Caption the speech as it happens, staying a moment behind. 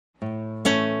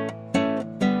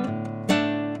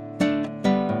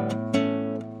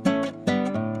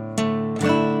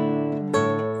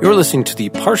You're listening to the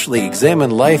Partially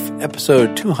Examined Life,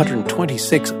 episode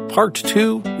 226, part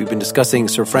 2. We've been discussing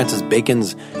Sir Francis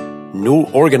Bacon's New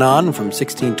Organon from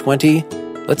 1620.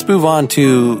 Let's move on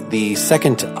to the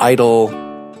second idol,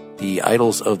 the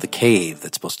idols of the cave,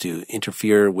 that's supposed to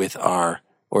interfere with or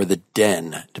the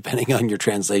den, depending on your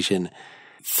translation.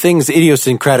 Things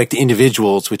idiosyncratic to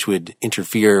individuals which would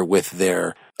interfere with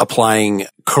their applying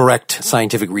correct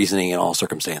scientific reasoning in all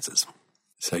circumstances.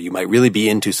 So you might really be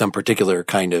into some particular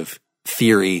kind of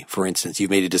theory. For instance,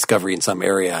 you've made a discovery in some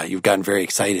area, you've gotten very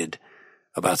excited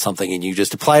about something, and you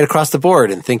just apply it across the board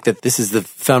and think that this is the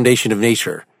foundation of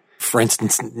nature. For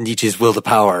instance, Nietzsche's will to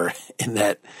power in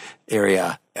that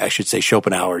area. I should say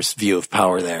Schopenhauer's view of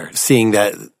power there. Seeing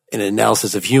that in an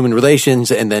analysis of human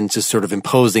relations and then just sort of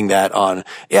imposing that on,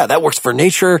 yeah, that works for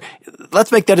nature.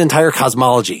 Let's make that entire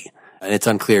cosmology. And it's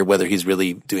unclear whether he's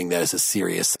really doing that as a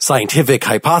serious scientific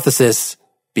hypothesis,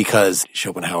 because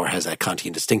Schopenhauer has that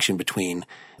Kantian distinction between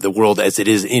the world as it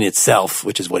is in itself,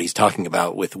 which is what he's talking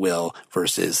about with will,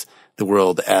 versus the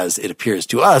world as it appears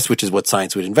to us, which is what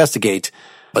science would investigate.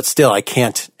 But still, I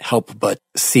can't help but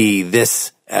see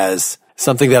this as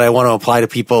something that I want to apply to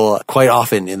people quite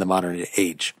often in the modern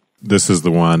age. This is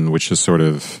the one which just sort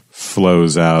of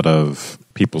flows out of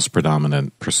people's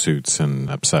predominant pursuits and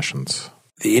obsessions.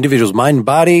 The individual's mind and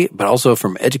body, but also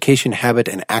from education, habit,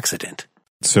 and accident.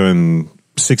 So in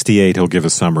 68, he'll give a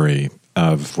summary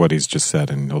of what he's just said,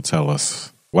 and he'll tell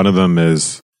us. One of them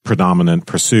is predominant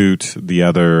pursuit. The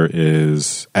other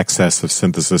is excess of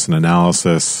synthesis and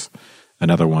analysis.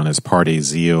 Another one is party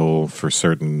zeal for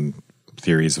certain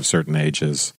theories of certain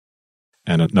ages.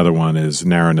 And another one is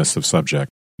narrowness of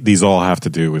subject. These all have to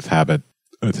do with habit.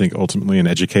 I think ultimately in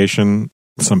education,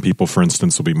 some people, for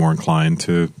instance, will be more inclined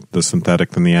to the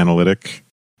synthetic than the analytic.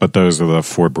 But those are the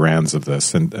four brands of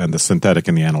this, and the synthetic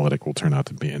and the analytic will turn out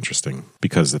to be interesting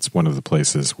because it's one of the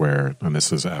places where, and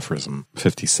this is aphorism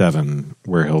 57,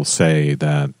 where he'll say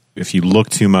that if you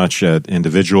look too much at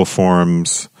individual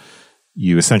forms,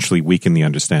 you essentially weaken the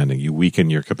understanding. You weaken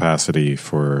your capacity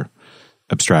for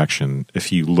abstraction.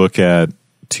 If you look at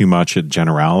too much at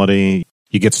generality,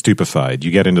 you get stupefied.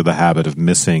 You get into the habit of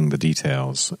missing the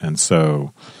details. And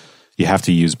so you have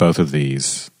to use both of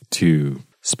these two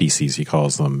species, he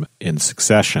calls them, in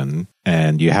succession,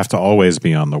 and you have to always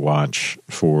be on the watch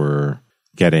for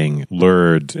getting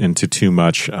lured into too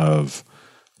much of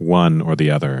one or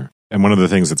the other. And one of the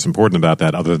things that's important about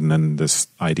that, other than this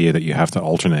idea that you have to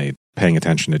alternate paying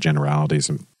attention to generalities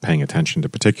and paying attention to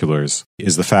particulars,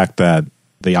 is the fact that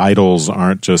the idols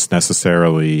aren't just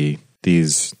necessarily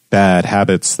these bad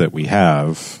habits that we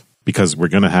have, because we're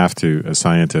going to have to, as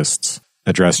scientists,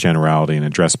 address generality and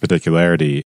address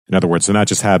particularity. In other words, they're not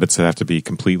just habits that have to be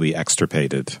completely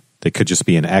extirpated. They could just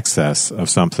be an excess of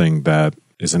something that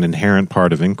is an inherent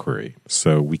part of inquiry.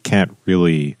 So we can't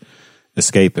really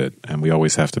escape it, and we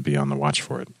always have to be on the watch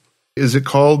for it. Is it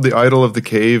called the idol of the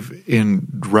cave in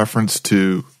reference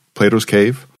to Plato's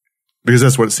cave? Because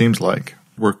that's what it seems like.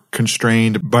 We're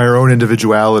constrained by our own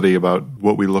individuality about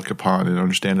what we look upon and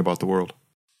understand about the world.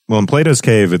 Well, in Plato's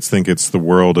cave, it's the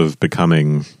world of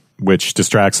becoming, which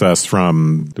distracts us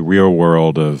from the real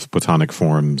world of Platonic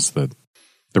forms, the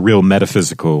real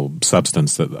metaphysical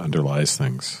substance that underlies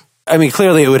things. I mean,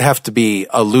 clearly it would have to be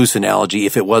a loose analogy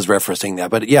if it was referencing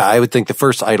that. But yeah, I would think the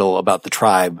first idol about the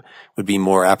tribe would be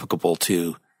more applicable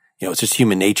to, it's just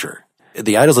human nature.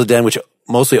 The idols of the den, which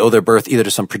mostly owe their birth either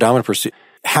to some predominant pursuit,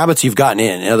 habits you've gotten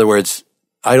in. In other words,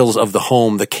 idols of the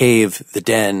home, the cave, the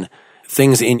den,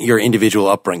 things in your individual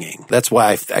upbringing. That's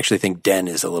why I actually think den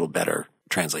is a little better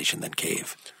translation than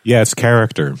cave. Yeah, it's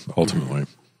character, ultimately.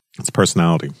 It's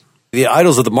personality. The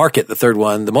idols of the market, the third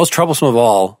one, the most troublesome of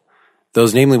all,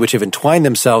 those namely which have entwined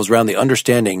themselves around the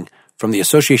understanding from the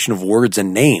association of words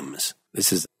and names.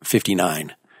 This is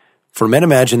 59. For men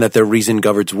imagine that their reason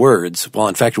governs words, while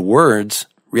in fact words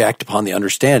react upon the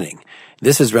understanding.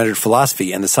 This has rendered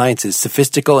philosophy and the sciences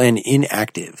sophistical and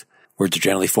inactive. Words are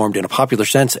generally formed in a popular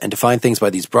sense and define things by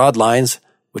these broad lines,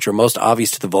 which are most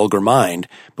obvious to the vulgar mind,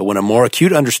 but when a more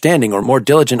acute understanding or more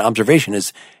diligent observation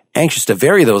is anxious to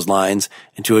vary those lines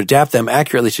and to adapt them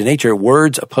accurately to nature,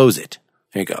 words oppose it.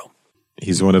 There you go.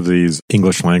 He's one of these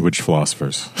English language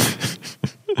philosophers.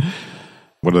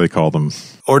 What do they call them?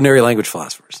 Ordinary language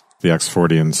philosophers. The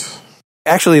Oxfordians.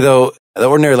 Actually, though, the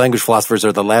ordinary language philosophers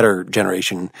are the latter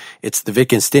generation. It's the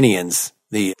Wittgensteinians,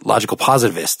 the logical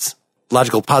positivists.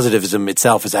 Logical positivism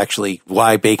itself is actually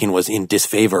why Bacon was in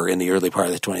disfavor in the early part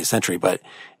of the 20th century. But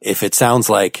if it sounds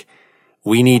like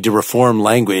we need to reform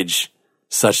language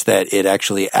such that it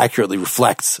actually accurately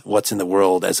reflects what's in the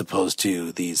world as opposed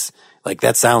to these Like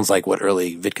that sounds like what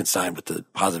early Wittgenstein with the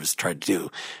positivists tried to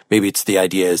do. Maybe it's the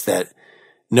idea is that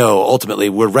no, ultimately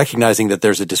we're recognizing that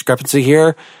there's a discrepancy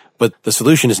here, but the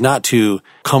solution is not to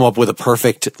come up with a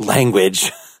perfect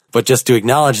language, but just to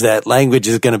acknowledge that language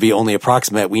is going to be only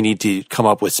approximate. We need to come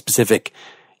up with specific,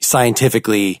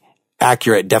 scientifically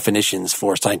accurate definitions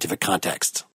for scientific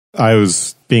context. I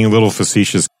was being a little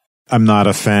facetious. I'm not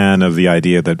a fan of the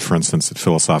idea that, for instance, that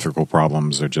philosophical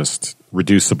problems are just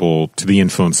reducible to the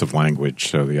influence of language.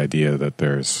 So the idea that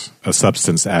there's a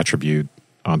substance attribute,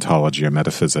 ontology, or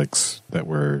metaphysics that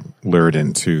we're lured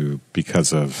into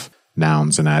because of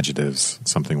nouns and adjectives,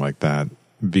 something like that.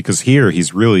 Because here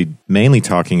he's really mainly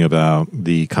talking about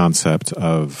the concept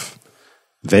of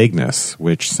vagueness,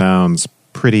 which sounds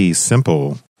pretty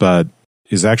simple, but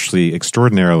is actually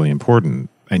extraordinarily important.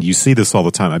 And you see this all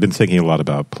the time. I've been thinking a lot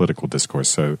about political discourse.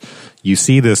 So you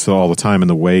see this all the time in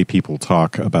the way people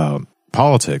talk about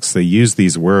politics. They use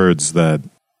these words that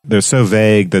they're so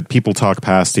vague that people talk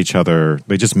past each other.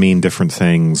 They just mean different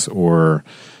things, or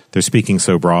they're speaking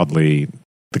so broadly.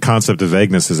 The concept of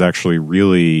vagueness is actually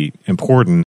really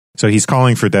important. So he's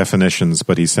calling for definitions,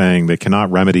 but he's saying they cannot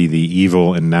remedy the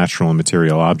evil in natural and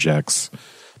material objects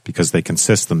because they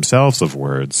consist themselves of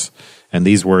words, and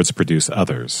these words produce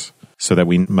others. So that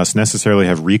we must necessarily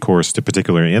have recourse to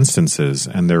particular instances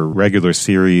and their regular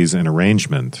series and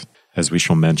arrangement, as we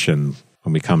shall mention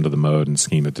when we come to the mode and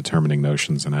scheme of determining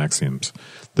notions and axioms.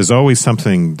 There's always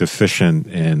something deficient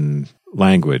in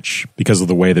language because of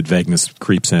the way that vagueness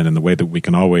creeps in and the way that we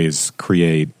can always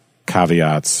create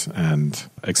caveats and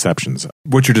exceptions.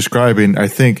 What you're describing, I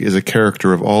think, is a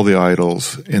character of all the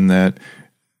idols in that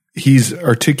he's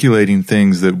articulating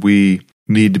things that we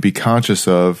need to be conscious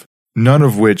of, none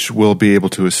of which will be able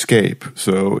to escape.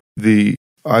 So the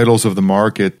idols of the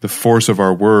market, the force of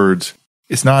our words,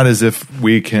 it's not as if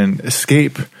we can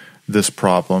escape this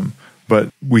problem, but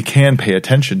we can pay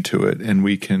attention to it and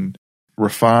we can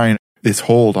refine its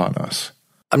hold on us.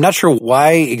 I'm not sure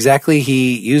why exactly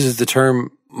he uses the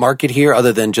term market here,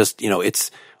 other than just,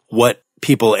 it's what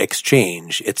people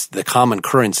exchange. It's the common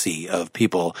currency of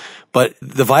people. But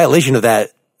the violation of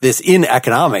that, this in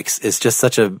economics, is just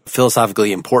such a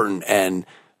philosophically important and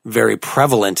very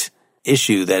prevalent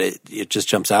issue that it just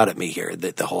jumps out at me here,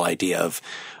 that the whole idea of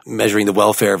measuring the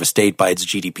welfare of a state by its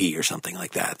GDP or something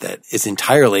like that, that is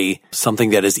entirely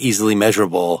something that is easily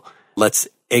measurable. Let's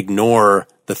ignore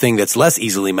the thing that's less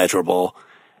easily measurable.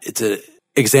 It's an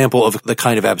example of the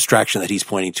kind of abstraction that he's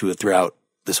pointing to throughout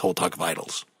this whole talk of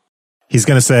idols. He's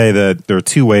going to say that there are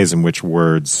two ways in which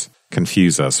words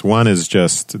confuse us. One is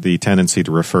just the tendency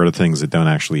to refer to things that don't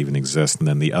actually even exist, and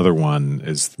then the other one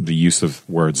is the use of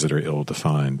words that are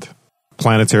ill-defined.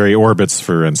 Planetary orbits,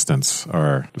 for instance,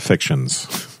 are fictions,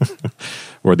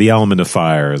 or the element of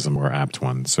fire is a more apt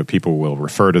one. So people will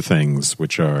refer to things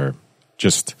which are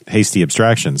just hasty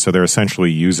abstractions. So they're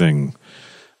essentially using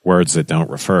words that don't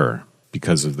refer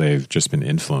because they've just been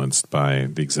influenced by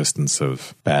the existence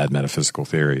of bad metaphysical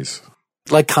theories.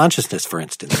 Like consciousness, for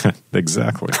instance.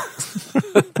 Exactly.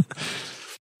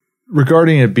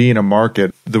 Regarding it being a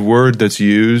market, the word that's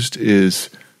used is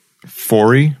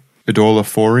phori, idola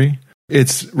phori.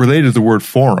 It's related to the word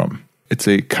forum. It's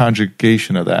a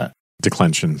conjugation of that.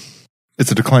 Declension.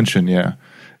 It's a declension, yeah.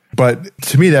 But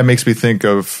to me, that makes me think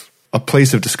of a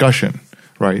place of discussion,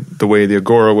 right? The way the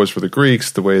agora was for the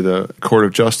Greeks, the way the court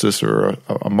of justice or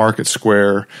a market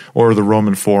square or the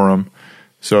Roman forum.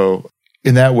 So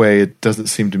in that way, it doesn't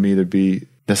seem to me to be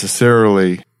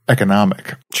necessarily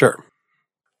economic. Sure.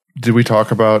 Did we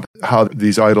talk about how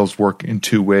these idols work in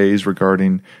two ways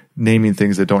regarding naming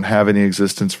things that don't have any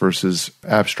existence versus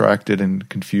abstracted and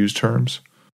confused terms?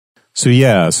 So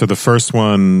the first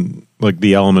one, like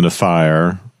the element of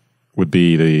fire, would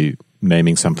be the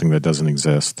naming something that doesn't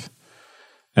exist.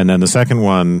 And then the second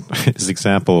one, his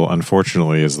example,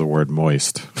 unfortunately, is the word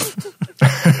moist.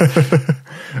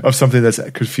 Of something that's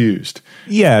confused.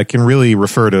 Yeah, it can really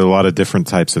refer to a lot of different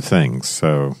types of things.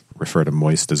 So refer to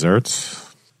moist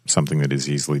desserts, something that is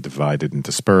easily divided and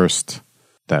dispersed,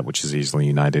 that which is easily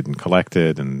united and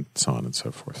collected, and so on and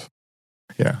so forth.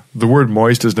 Yeah. The word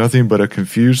moist is nothing but a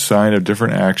confused sign of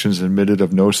different actions admitted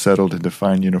of no settled and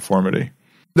defined uniformity.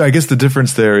 I guess the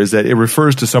difference there is that it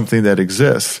refers to something that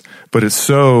exists, but it's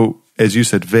so, as you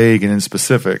said, vague and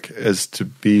inspecific as to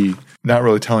be not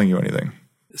really telling you anything.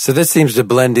 So this seems to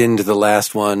blend into the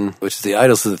last one, which is the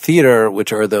idols of the theater,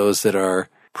 which are those that are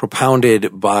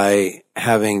propounded by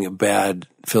having bad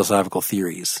philosophical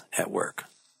theories at work.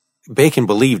 Bacon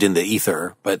believed in the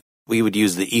ether, but we would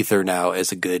use the ether now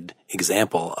as a good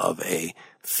example of a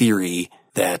theory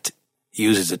that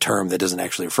uses a term that doesn't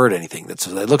actually refer to anything.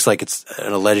 So that looks like it's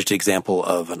an alleged example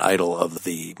of an idol of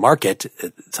the market,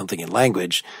 something in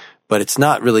language, but it's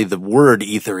not really the word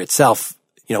ether itself.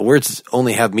 Words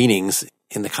only have meanings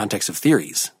in the context of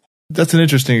theories. That's an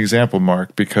interesting example,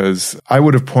 Mark, because I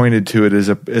would have pointed to it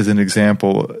as an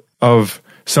example of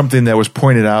something that was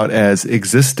pointed out as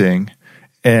existing,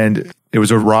 and it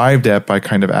was arrived at by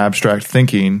kind of abstract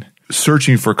thinking,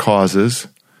 searching for causes,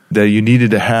 that you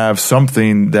needed to have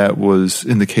something that was,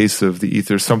 in the case of the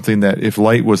ether, something that if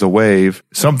light was a wave,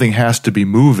 something has to be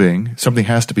moving, something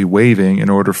has to be waving in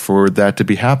order for that to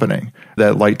be happening,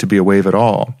 that light to be a wave at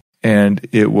all. And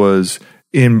it was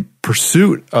in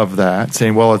pursuit of that,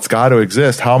 saying, well, it's got to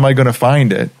exist. How am I going to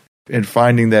find it? And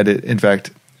finding that it, in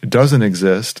fact, doesn't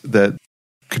exist, that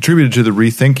contributed to the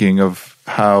rethinking of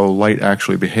how light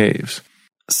actually behaves.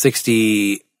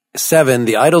 67,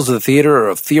 the idols of the theater or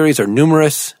of theories are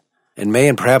numerous, and may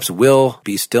and perhaps will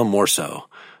be still more so.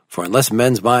 For unless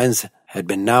men's minds had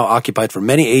been now occupied for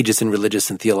many ages in religious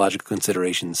and theological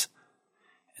considerations,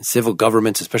 and civil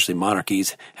governments, especially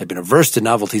monarchies, had been averse to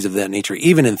novelties of that nature,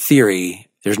 even in theory,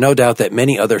 there's no doubt that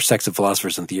many other sects of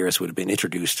philosophers and theorists would have been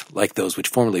introduced, like those which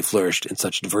formerly flourished in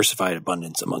such diversified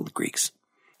abundance among the Greeks.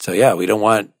 So yeah, we don't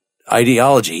want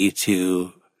ideology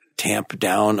to tamp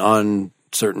down on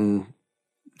certain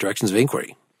directions of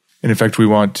inquiry. And in fact, we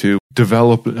want to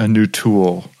develop a new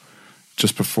tool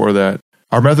just before that.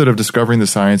 Our method of discovering the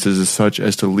sciences is such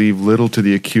as to leave little to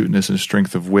the acuteness and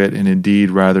strength of wit, and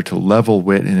indeed rather to level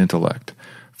wit and intellect.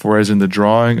 For as in the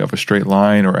drawing of a straight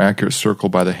line or accurate circle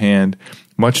by the hand,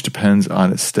 much depends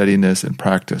on its steadiness and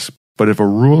practice. But if a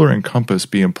ruler and compass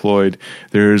be employed,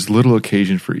 there is little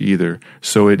occasion for either.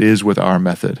 So it is with our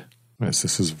method. Yes,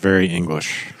 this is very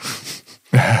English.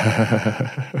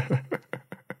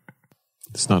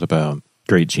 It's not about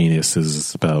great geniuses.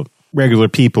 It's about regular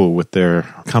people with their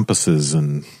compasses.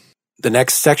 And the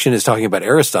next section is talking about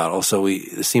Aristotle. So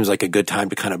it seems like a good time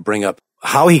to kind of bring up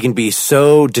how he can be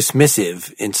so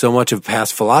dismissive in so much of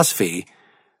past philosophy,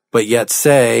 but yet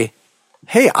say,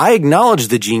 hey, I acknowledge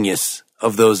the genius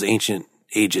of those ancient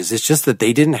ages. It's just that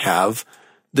they didn't have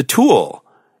the tool.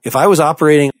 If I was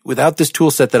operating without this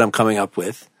tool set that I'm coming up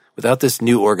with, without this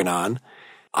new organon,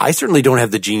 I certainly don't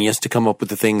have the genius to come up with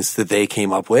the things that they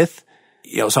came up with.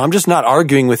 So I'm just not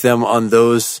arguing with them on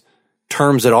those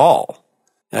terms at all.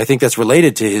 And I think that's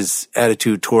related to his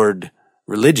attitude toward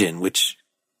religion, which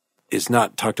is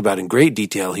not talked about in great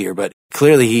detail here, but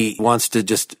clearly he wants to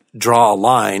just draw a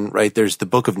line, right? There's the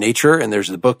book of nature and there's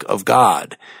the book of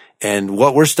God. And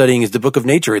what we're studying is the book of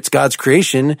nature. It's God's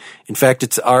creation. In fact,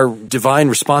 it's our divine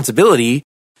responsibility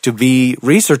to be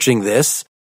researching this,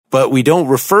 but we don't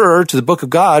refer to the book of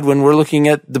God when we're looking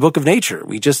at the book of nature.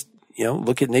 We just,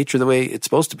 look at nature the way it's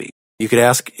supposed to be. You could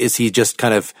ask, is he just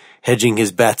kind of hedging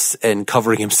his bets and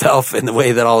covering himself in the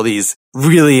way that all these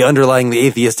really underlying the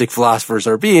atheistic philosophers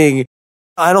are being?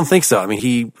 I don't think so. I mean,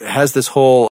 he has this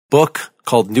whole book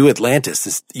called New Atlantis,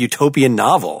 this utopian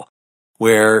novel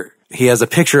where he has a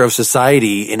picture of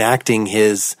society enacting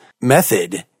his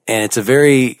method, and it's a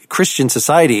very Christian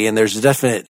society, and there's a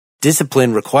definite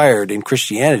discipline required in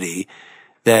Christianity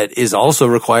that is also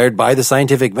required by the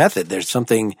scientific method. There's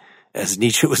something, as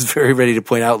Nietzsche was very ready to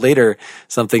point out later,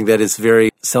 something that is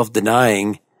very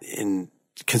self-denying in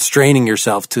constraining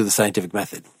yourself to the scientific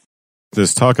method.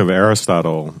 This talk of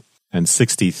Aristotle, and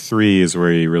 63 is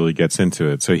where he really gets into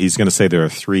it. So he's going to say there are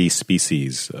 3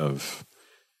 species of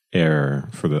error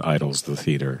for the idols of the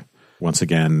theater. Once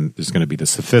again, there's going to be the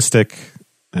sophistic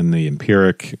and the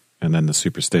empiric and then the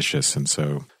superstitious. And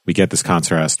so we get this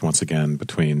contrast once again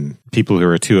between people who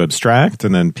are too abstract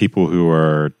and then people who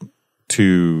are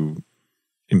too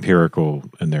empirical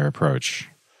in their approach.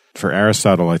 For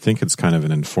Aristotle, I think it's kind of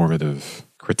an informative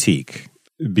critique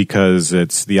because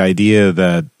it's the idea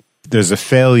that there's a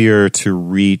failure to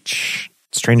reach,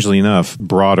 strangely enough,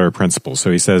 broader principles.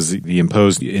 So he says he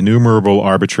imposed innumerable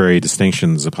arbitrary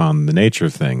distinctions upon the nature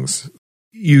of things.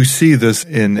 You see this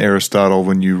in Aristotle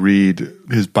when you read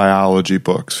his biology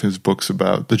books, his books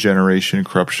about the generation and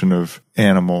corruption of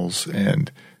animals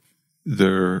and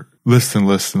their lists and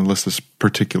lists and lists of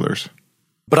particulars.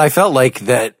 But I felt like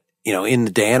that, in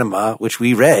the De Anima, which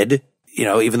we read,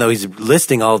 even though he's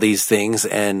listing all these things,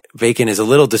 and Bacon is a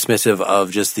little dismissive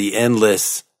of just the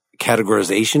endless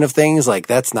categorization of things, like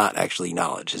that's not actually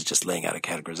knowledge, it's just laying out a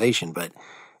categorization. But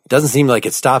it doesn't seem like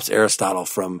it stops Aristotle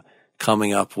from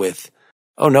coming up with,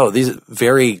 oh no, these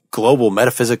very global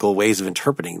metaphysical ways of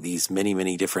interpreting these many,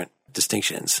 many different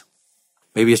distinctions.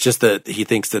 Maybe it's just that he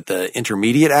thinks that the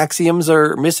intermediate axioms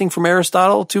are missing from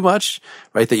Aristotle too much,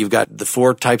 right? That you've got the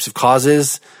 4 types of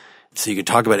causes, so you can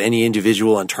talk about any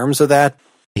individual in terms of that.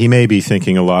 He may be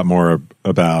thinking a lot more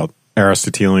about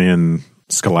Aristotelian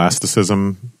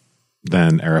scholasticism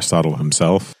than Aristotle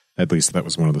himself. At least that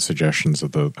was one of the suggestions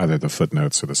of either the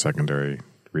footnotes or the secondary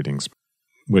readings,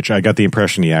 which I got the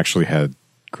impression he actually had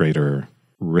greater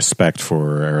respect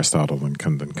for Aristotle than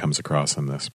comes across in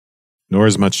this. Nor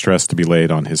is much stress to be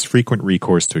laid on his frequent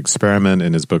recourse to experiment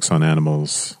in his books on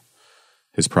animals,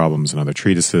 his problems, and other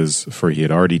treatises, for he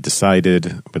had already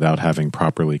decided, without having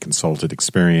properly consulted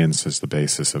experience as the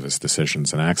basis of his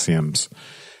decisions and axioms,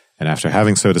 and after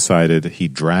having so decided, he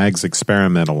drags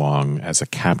experiment along as a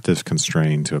captive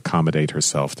constrained to accommodate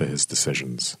herself to his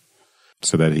decisions,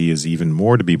 so that he is even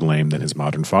more to be blamed than his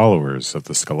modern followers of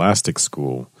the scholastic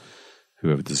school, who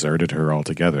have deserted her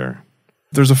altogether.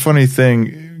 There's a funny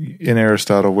thing in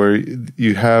Aristotle where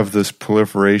you have this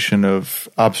proliferation of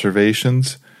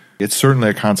observations. It's certainly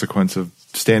a consequence of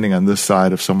standing on this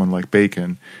side of someone like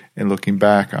Bacon and looking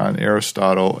back on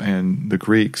Aristotle and the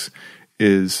Greeks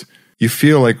is you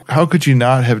feel like, how could you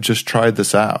not have just tried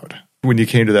this out when you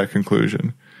came to that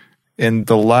conclusion? And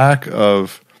the lack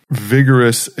of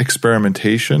vigorous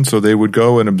experimentation. So they would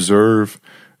go and observe,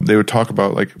 they would talk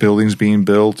about like buildings being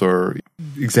built or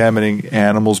examining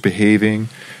animals behaving,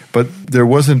 but there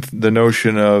wasn't the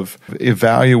notion of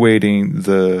evaluating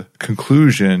the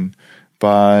conclusion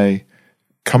by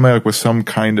coming up with some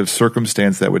kind of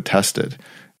circumstance that would test it.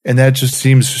 And that just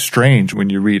seems strange when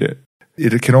you read it.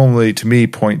 It can only, to me,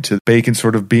 point to Bacon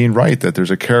sort of being right, that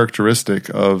there's a characteristic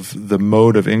of the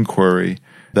mode of inquiry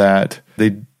that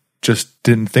they just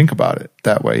didn't think about it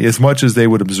that way. As much as they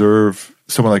would observe,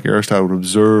 someone like Aristotle would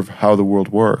observe how the world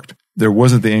worked, there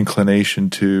wasn't the inclination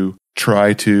to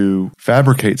try to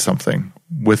fabricate something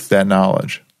with that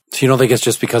knowledge. So you don't think it's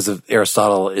just because of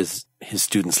Aristotle is his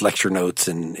students' lecture notes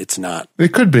and it's not?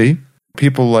 It could be.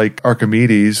 People like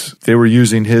Archimedes, they were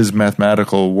using his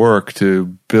mathematical work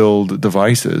to build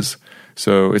devices.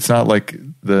 So it's not like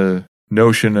the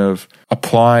notion of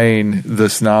applying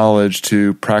this knowledge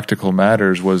to practical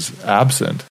matters was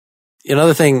absent.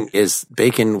 Another thing is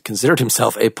Bacon considered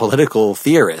himself a political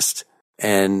theorist.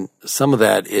 And some of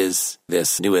that is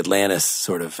this New Atlantis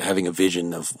sort of having a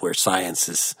vision of where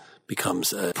science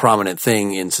becomes a prominent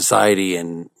thing in society,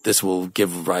 and this will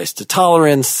give rise to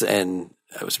tolerance. And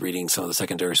I was reading some of the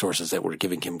secondary sources that were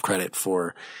giving him credit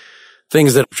for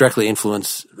things that directly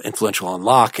influential on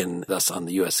Locke and thus on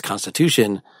the U.S.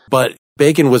 Constitution. But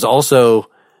Bacon was also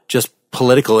just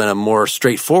political in a more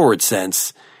straightforward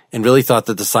sense and really thought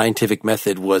that the scientific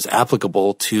method was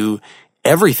applicable to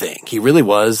everything. He really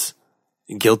was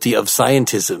guilty of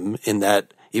scientism in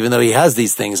that even though he has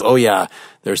these things, oh yeah,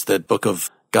 there's the book of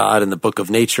God and the book of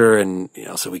nature, and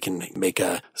so we can make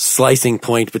a slicing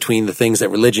point between the things that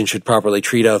religion should properly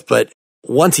treat of. But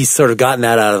once he's sort of gotten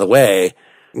that out of the way,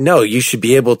 no, you should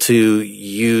be able to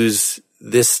use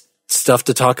this stuff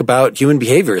to talk about human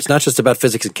behavior. It's not just about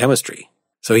physics and chemistry.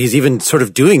 So he's even sort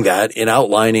of doing that in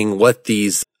outlining what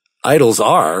these idols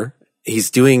are.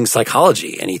 He's doing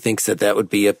psychology, and he thinks that that would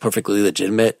be a perfectly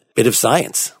legitimate bit of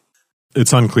science.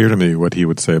 It's unclear to me what he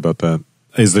would say about that.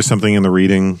 Is there something in the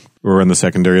reading or in the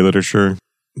secondary literature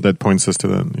that points us to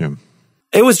that? Yeah.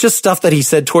 It was just stuff that he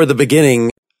said toward the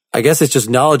beginning. I guess it's just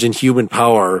knowledge and human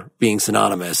power being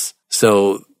synonymous.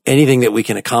 So anything that we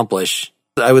can accomplish,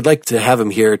 I would like to have him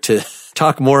here to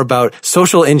talk more about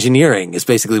social engineering is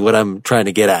basically what I'm trying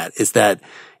to get at, is that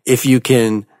if you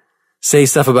can say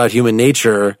stuff about human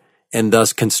nature and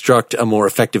thus construct a more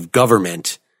effective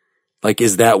government, like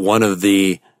is that one of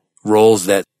the roles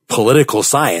that political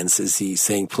science, is he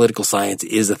saying political science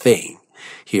is a thing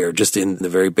here, just in the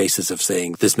very basis of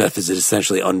saying this method is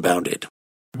essentially unbounded?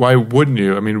 Why wouldn't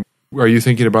you? I mean, are you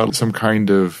thinking about some kind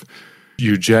of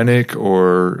eugenic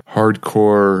or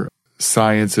hardcore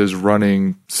sciences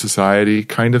running society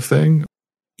kind of thing?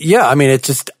 Yeah, I mean, it's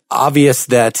just obvious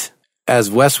that, as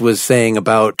Wes was saying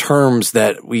about terms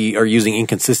that we are using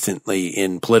inconsistently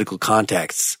in political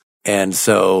contexts, and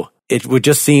so it would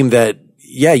just seem that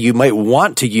yeah, you might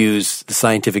want to use the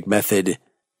scientific method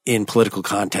in political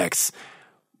contexts,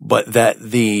 but that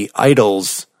the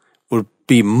idols would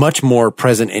be much more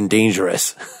present and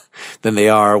dangerous than they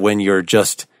are when you're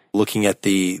just looking at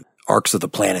the arcs of the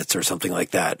planets or something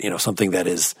like that, something that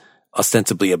is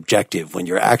ostensibly objective. When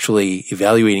you're actually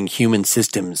evaluating human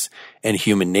systems and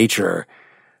human nature,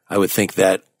 I would think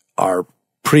that our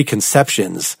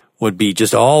preconceptions would be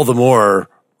just all the more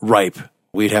ripe.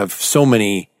 We'd have so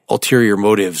many ulterior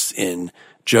motives in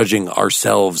judging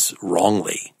ourselves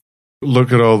wrongly.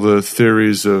 Look at all the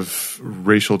theories of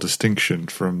racial distinction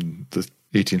from the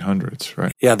 1800s,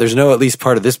 right? Yeah, there's no at least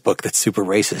part of this book that's super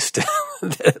racist.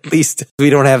 At least we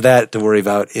don't have that to worry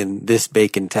about in this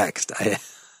Bacon text.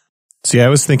 See, I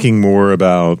was thinking more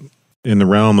about, in the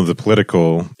realm of the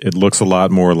political, it looks a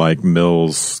lot more like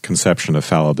Mill's conception of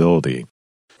fallibility.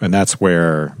 And that's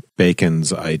where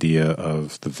Bacon's idea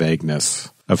of the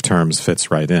vagueness of terms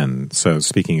fits right in. So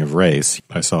speaking of race,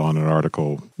 I saw in an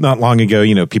article not long ago,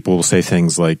 people will say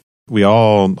things like, we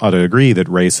all ought to agree that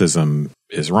racism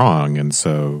is wrong, and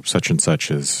so such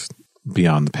is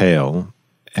beyond the pale.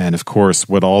 And of course,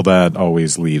 what all that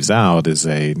always leaves out is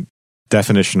a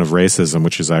definition of racism,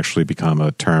 which has actually become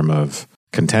a term of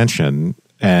contention,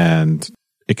 and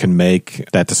it can make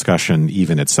that discussion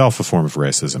even itself a form of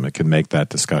racism. It can make that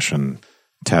discussion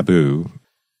taboo.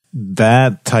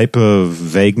 That type of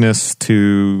vagueness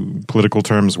to political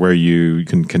terms where you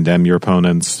can condemn your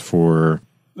opponents for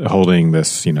holding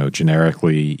this,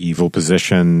 generically evil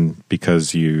position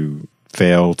because you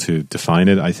fail to define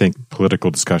it. I think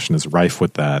political discussion is rife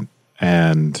with that.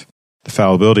 And the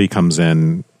fallibility comes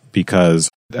in because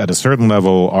at a certain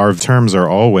level, our terms are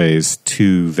always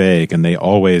too vague and they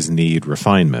always need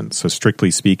refinement. So strictly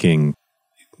speaking,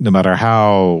 no matter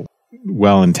how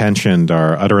well-intentioned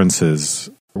our utterances,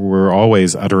 we're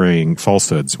always uttering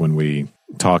falsehoods when we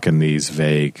talk in these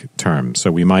vague terms.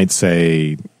 So we might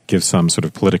say, give some sort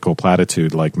of political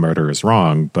platitude like murder is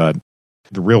wrong, but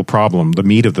the real problem, the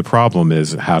meat of the problem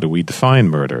is, how do we define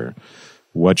murder?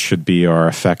 What should be our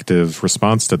effective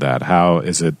response to that? How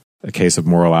is it a case of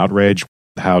moral outrage?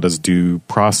 How does due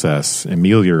process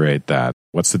ameliorate that?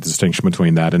 What's the distinction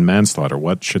between that and manslaughter?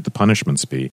 What should the punishments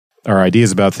be? Our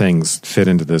ideas about things fit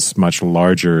into this much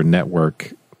larger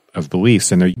network of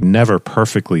beliefs, and they're never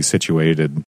perfectly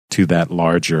situated to that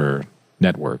larger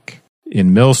network.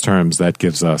 In Mill's terms, that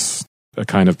gives us a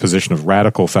kind of position of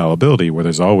radical fallibility where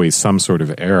there's always some sort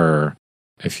of error.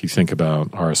 If you think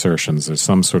about our assertions, there's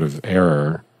some sort of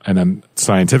error. And then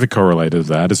scientific correlate of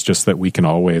that is just that we can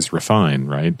always refine,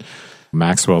 right?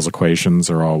 Maxwell's equations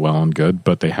are all well and good,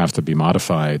 but they have to be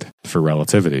modified for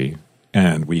relativity.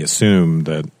 And we assume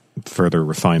that further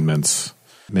refinements,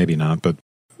 maybe not, but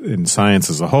in science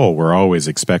as a whole, we're always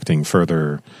expecting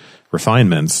further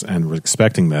refinements, and we're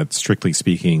expecting that, strictly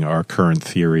speaking, our current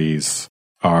theories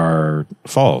are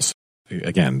false.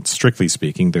 Again, strictly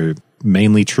speaking, they're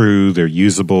mainly true, they're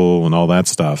usable and all that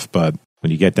stuff, but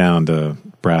when you get down to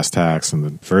brass tacks and the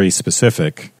very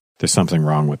specific, there's something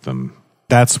wrong with them.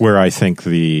 That's where I think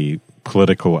the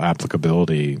political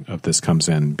applicability of this comes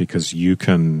in, because you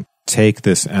can take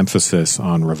this emphasis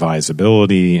on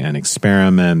revisability and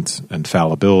experiment and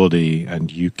fallibility, and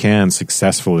you can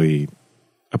successfully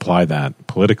apply that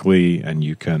politically, and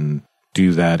you can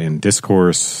do that in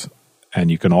discourse,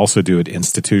 and you can also do it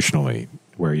institutionally,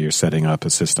 where you're setting up a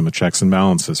system of checks and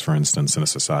balances, for instance, in a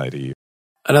society.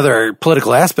 Another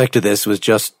political aspect of this was,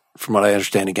 just from what I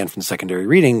understand again from the secondary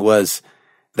reading, was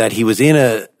that he was in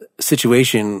a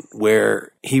situation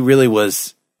where he really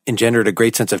was engendered a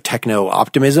great sense of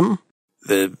techno-optimism.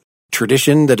 The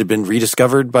tradition that had been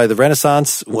rediscovered by the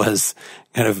Renaissance was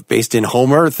kind of based in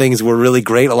Homer. Things were really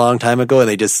great a long time ago, and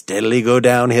they just steadily go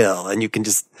downhill. And you can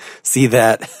just see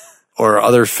that, or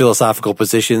other philosophical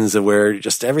positions where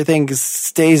just everything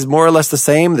stays more or less the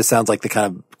same. This sounds like the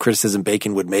kind of criticism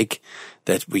Bacon would make,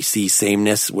 that we see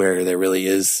sameness where there really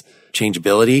is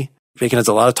changeability. Bacon has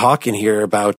a lot of talk in here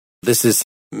about this is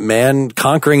man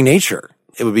conquering nature.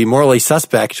 It would be morally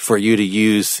suspect for you to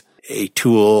use a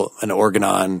tool, an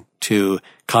organon, to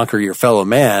conquer your fellow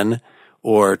man,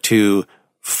 or to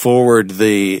forward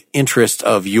the interest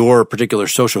of your particular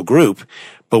social group.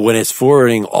 But when it's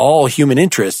forwarding all human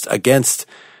interests against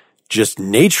just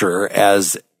nature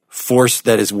as force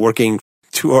that is working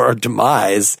to our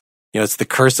demise, it's the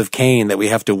curse of Cain that we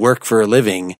have to work for a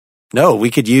living. No,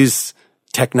 we could use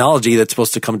technology that's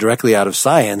supposed to come directly out of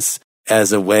science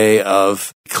as a way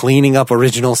of cleaning up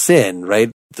original sin,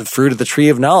 right? The fruit of the tree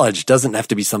of knowledge doesn't have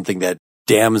to be something that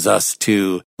damns us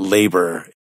to labor.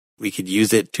 We could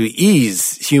use it to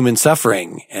ease human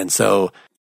suffering. And so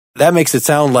that makes it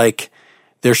sound like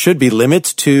there should be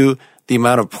limits to the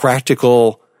amount of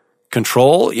practical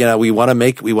control. We want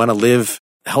to live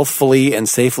healthfully and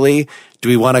safely. Do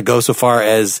we want to go so far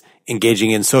as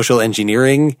engaging in social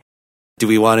engineering? Do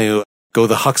we want to go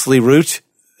the Huxley route?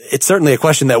 It's certainly a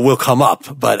question that will come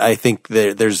up, but I think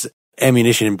there's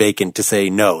ammunition in Bacon to say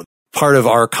no. Part of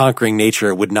our conquering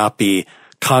nature would not be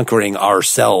conquering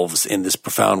ourselves in this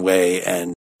profound way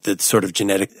and the sort of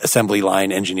genetic assembly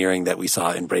line engineering that we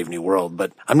saw in Brave New World,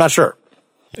 but I'm not sure.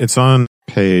 It's on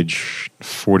page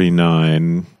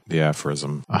 49, the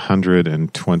aphorism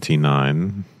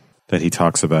 129, that he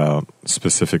talks about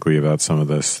specifically about some of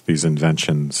these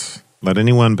inventions Let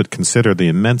anyone but consider the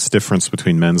immense difference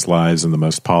between men's lives in the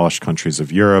most polished countries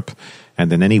of Europe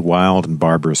and in any wild and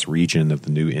barbarous region of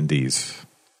the New Indies.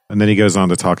 And then he goes on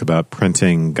to talk about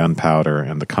printing, gunpowder,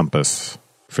 and the compass.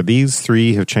 For these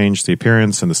three have changed the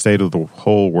appearance and the state of the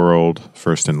whole world,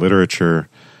 first in literature,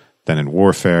 then in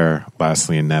warfare,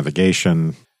 lastly in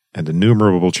navigation, and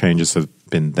innumerable changes have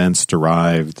been thence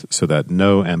derived, so that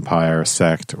no empire,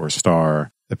 sect, or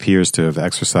star appears to have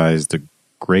exercised a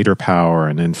greater power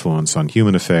and influence on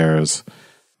human affairs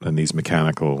than these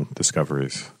mechanical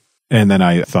discoveries. And then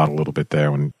I thought a little bit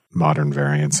there when modern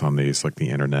variants on these, like the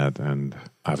internet and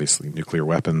obviously nuclear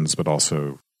weapons, but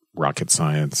also rocket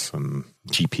science and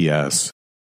GPS.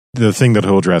 The thing that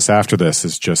he'll address after this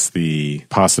is just the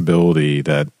possibility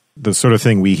that the sort of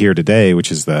thing we hear today,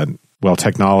 which is that, well,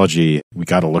 technology, we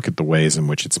got to look at the ways in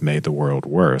which it's made the world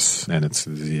worse. And it's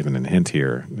even a hint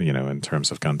here, in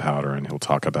terms of gunpowder, and he'll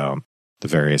talk about the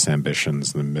various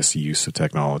ambitions and the misuse of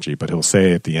technology. But he'll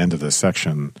say at the end of this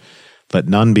section, let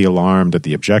none be alarmed at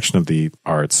the objection of the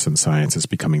arts and sciences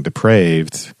becoming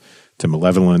depraved to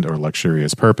malevolent or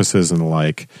luxurious purposes and the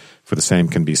like, for the same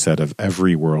can be said of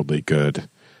every worldly good,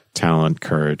 talent,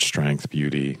 courage, strength,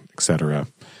 beauty, etc.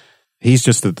 He's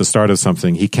just at the start of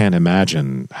something. He can't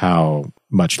imagine how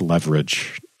much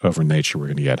leverage over nature we're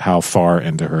going to get, how far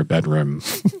into her bedroom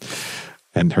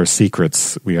and her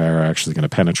secrets we are actually going to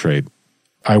penetrate.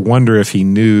 I wonder if he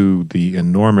knew the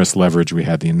enormous leverage we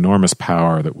had, the enormous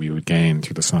power that we would gain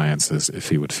through the sciences, if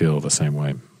he would feel the same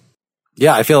way.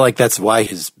 Yeah, I feel like that's why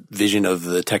his vision of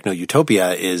the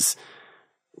techno-utopia is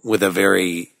with a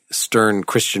very stern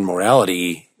Christian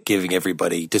morality, giving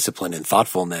everybody discipline and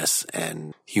thoughtfulness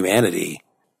and humanity.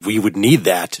 We would need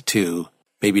that to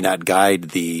maybe not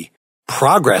guide the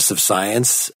progress of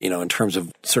science, in terms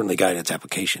of certainly guide its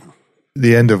application.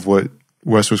 The end of what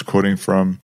Wes was quoting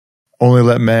from, only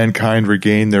let mankind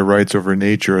regain their rights over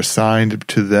nature assigned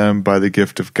to them by the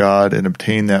gift of God and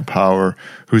obtain that power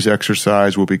whose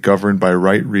exercise will be governed by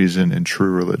right reason and true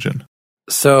religion.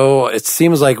 So it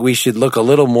seems like we should look a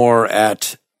little more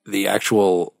at the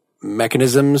actual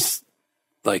mechanisms.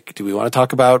 Like, do we want to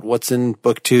talk about what's in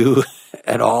book 2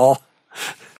 at all?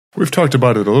 We've talked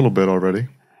about it a little bit already.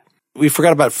 We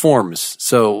forgot about forms.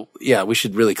 So yeah, we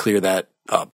should really clear that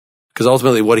up. Because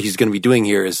ultimately what he's going to be doing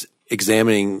here is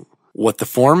examining what the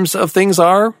forms of things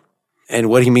are, and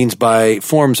what he means by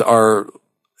forms are,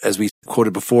 as we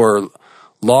quoted before,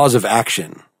 laws of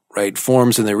action, right?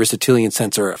 Forms in the Aristotelian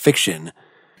sense are a fiction.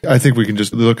 I think we can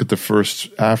just look at the first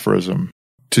aphorism.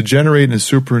 To generate and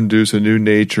superinduce a new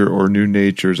nature or new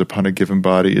natures upon a given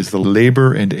body is the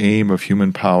labor and aim of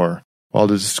human power, while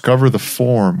to discover the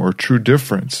form or true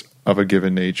difference of a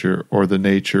given nature or the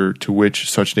nature to which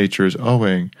such nature is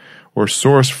owing, or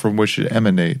source from which it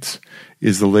emanates,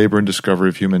 is the labor and discovery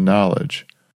of human knowledge.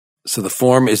 So the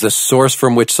form is the source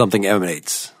from which something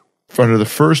emanates. Under the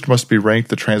first must be ranked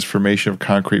the transformation of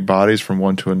concrete bodies from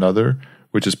one to another,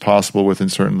 which is possible within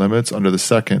certain limits. Under the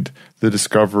second, the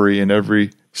discovery in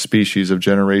every species of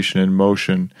generation and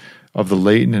motion of the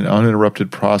latent and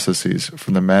uninterrupted processes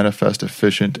from the manifest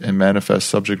efficient and manifest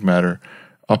subject matter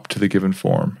up to the given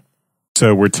form.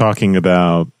 So we're talking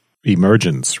about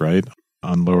emergence, right?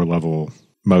 On lower level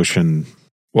motion.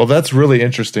 Well, that's really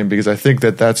interesting because I think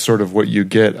that that's sort of what you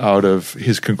get out of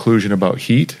his conclusion about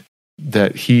heat,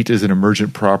 that heat is an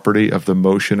emergent property of the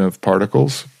motion of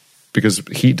particles, because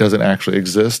heat doesn't actually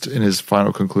exist in his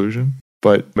final conclusion.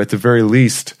 But at the very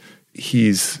least,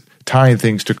 he's tying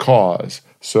things to cause.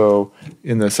 So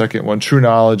in the second one, true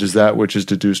knowledge is that which is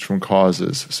deduced from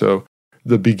causes. So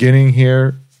the beginning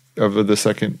here of the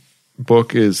second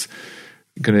book is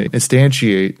going to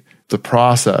instantiate the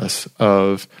process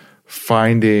of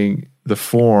finding the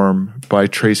form by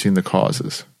tracing the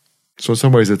causes. So in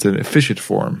some ways, it's an efficient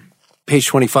form. Page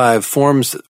 25,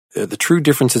 forms the true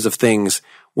differences of things,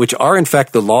 which are in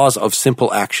fact the laws of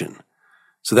simple action.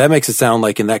 So that makes it sound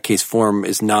like in that case, form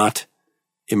is not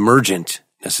emergent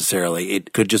necessarily.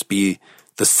 It could just be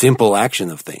the simple action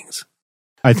of things.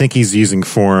 I think he's using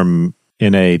form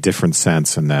in a different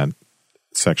sense in that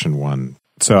section 1.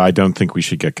 So I don't think we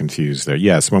should get confused there.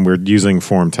 Yes, when we're using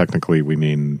form technically, we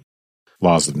mean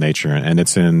laws of nature. And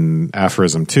it's in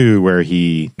aphorism 2 where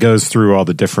he goes through all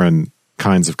the different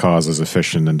kinds of causes,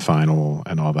 efficient and final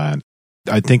and all that.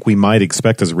 I think we might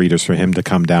expect as readers for him to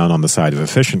come down on the side of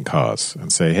efficient cause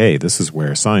and say, hey, this is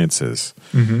where science is.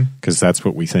 Because that's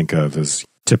what we think of as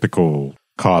typical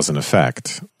cause and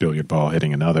effect. Billiard ball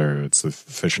hitting another, it's the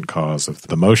efficient cause of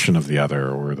the motion of the other,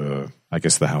 or the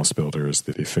house builder is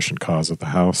the efficient cause of the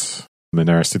house in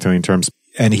Aristotelian terms.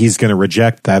 And he's going to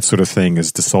reject that sort of thing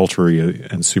as desultory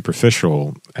and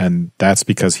superficial. And that's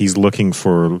because he's looking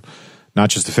for not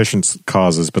just efficient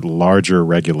causes, but larger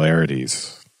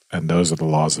regularities. And those are the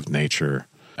laws of nature.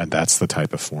 And that's the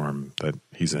type of form that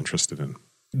he's interested in.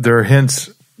 There are hints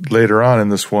later on in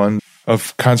this one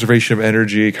of conservation of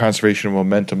energy, conservation of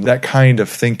momentum, that kind of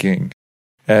thinking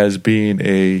as being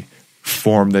a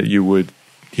form that he would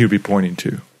be pointing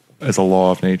to as a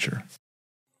law of nature.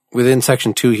 Within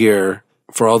section 2 here,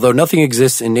 for although nothing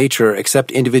exists in nature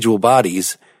except individual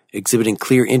bodies exhibiting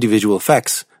clear individual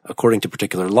effects according to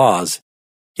particular laws,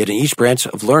 yet in each branch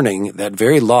of learning, that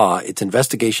very law, its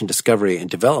investigation, discovery, and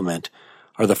development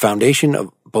are the foundation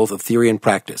of both of theory and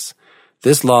practice.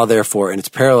 This law, therefore, and its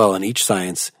parallel in each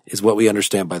science is what we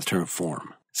understand by the term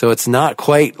form. So it's not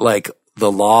quite like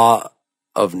the law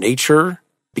of nature,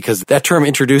 because that term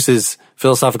introduces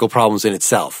philosophical problems in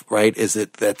itself, right? Is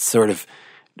it that's sort of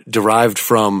derived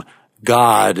from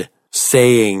God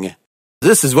saying,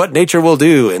 this is what nature will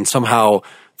do, and somehow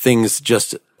things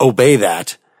just obey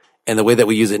that. And the way that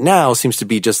we use it now seems to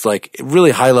be just like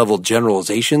really high-level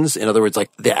generalizations. In other words, like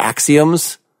the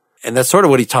axioms. And that's sort of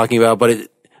what he's talking about, but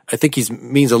I think he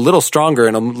means a little stronger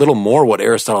and a little more what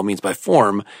Aristotle means by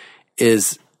form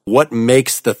is what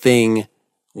makes the thing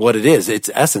what it is. Its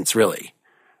essence, really,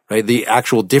 right? The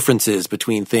actual differences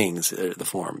between things, the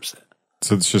forms.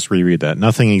 So let's just reread that.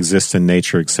 Nothing exists in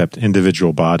nature except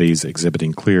individual bodies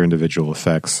exhibiting clear individual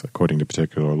effects according to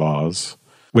particular laws,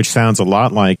 which sounds a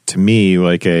lot like, to me,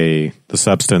 like the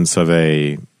substance of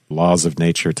a laws of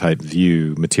nature type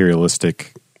view,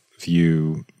 materialistic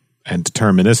view, and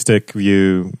deterministic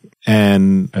view,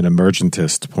 and an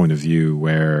emergentist point of view,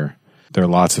 where there are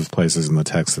lots of places in the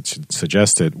text that should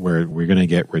suggest it, where we're going to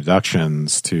get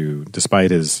reductions to, despite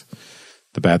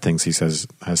the bad things he has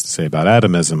to say about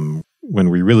atomism, when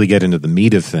we really get into the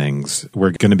meat of things,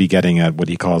 we're going to be getting at what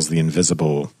he calls the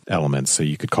invisible elements. So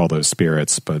you could call those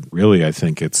spirits, but really I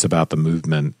think it's about the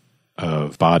movement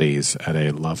of bodies at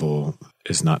a level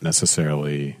is not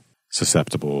necessarily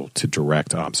susceptible to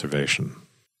direct observation.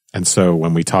 And so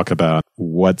when we talk about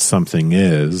what something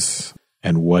is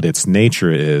and what its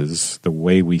nature is, the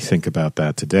way we think about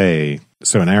that today,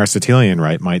 so an Aristotelian,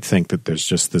 right, might think that there's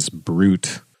just this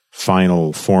brute,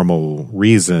 final, formal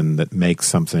reason that makes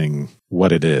something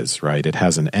what it is, right? It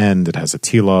has an end, it has a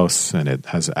telos, and it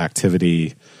has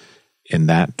activity in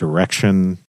that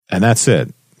direction, and that's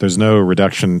it. There's no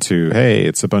reduction to, hey,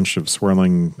 it's a bunch of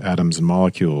swirling atoms and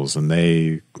molecules, and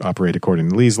they operate according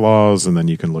to these laws, and then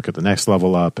you can look at the next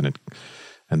level up, and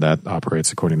that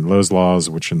operates according to those laws,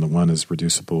 which in the one is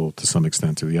reducible to some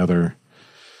extent to the other.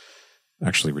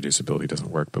 Actually, reducibility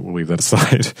doesn't work, but we'll leave that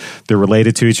aside. They're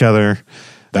related to each other.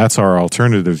 That's our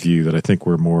alternative view that I think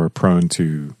we're more prone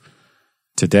to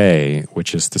today,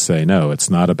 which is to say, no, it's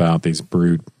not about these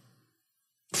brute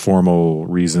formal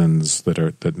reasons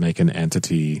that make an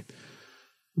entity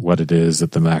what it is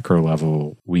at the macro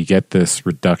level. We get this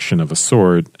reduction of a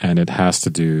sort, and it has to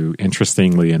do,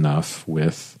 interestingly enough,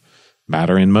 with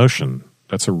matter in motion.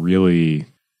 That's a really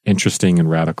interesting and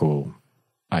radical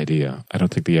idea. I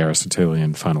don't think the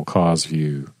Aristotelian final cause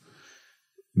view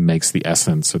makes the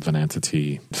essence of an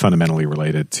entity fundamentally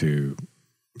related to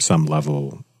some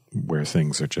level where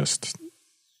things are just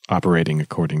operating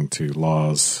according to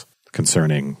laws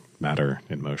concerning matter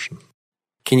in motion.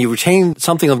 Can you retain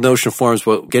something of notion of forms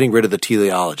but getting rid of the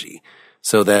teleology,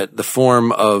 so that the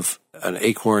form of an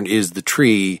acorn is the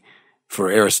tree for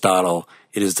Aristotle?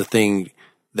 It is the thing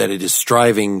that it is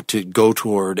striving to go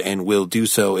toward and will do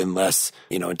so unless,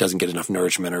 it doesn't get enough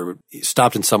nourishment or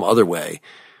stopped in some other way.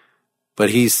 But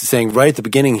he's saying right at the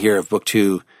beginning here of Book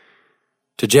 2,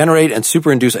 to generate and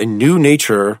superinduce a new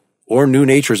nature or new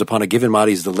natures upon a given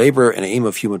body is the labor and aim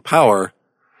of human power,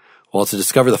 while to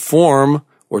discover the form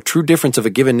or true difference of a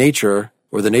given nature,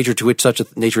 or the nature to which such a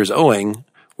nature is owing,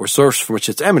 or source from which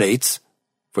it emanates,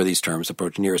 for these terms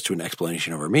approach nearest to an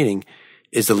explanation of our meaning,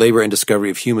 is the labor and discovery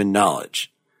of human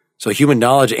knowledge. So human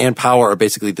knowledge and power are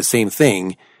basically the same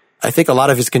thing. I think a lot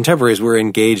of his contemporaries were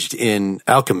engaged in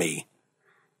alchemy,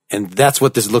 and that's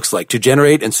what this looks like, to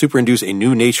generate and superinduce a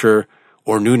new nature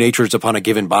or new natures upon a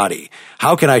given body.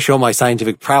 How can I show my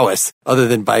scientific prowess other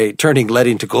than by turning lead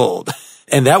into gold?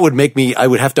 And that would make I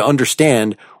would have to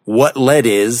understand what lead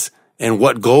is and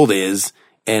what gold is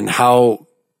and how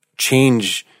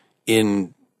change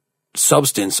in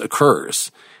substance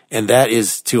occurs. And that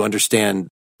is to understand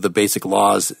the basic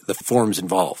laws, the forms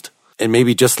involved. And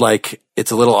maybe just like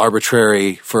it's a little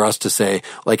arbitrary for us to say,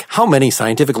 like, how many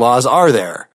scientific laws are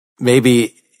there?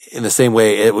 Maybe in the same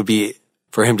way it would be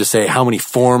for him to say how many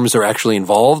forms are actually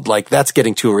involved. Like, that's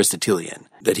getting too Aristotelian,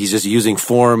 that he's just using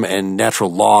form and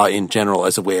natural law in general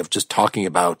as a way of just talking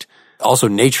about also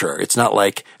nature. It's not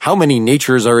like how many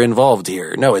natures are involved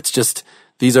here. No, it's just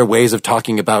These are ways of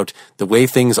talking about the way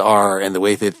things are and the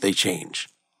way that they change.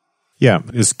 Yeah,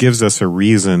 this gives us a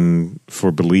reason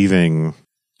for believing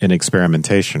in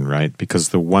experimentation, right? Because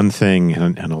the one thing,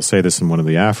 and I'll say this in one of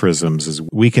the aphorisms, is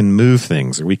we can move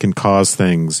things or we can cause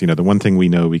things. The one thing we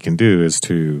know we can do is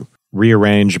to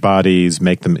rearrange bodies,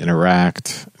 make them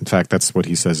interact. In fact, that's what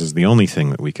he says is the only thing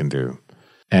that we can do.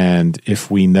 And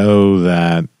if we know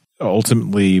that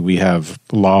ultimately we have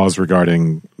laws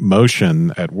regarding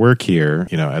motion at work here,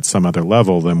 at some other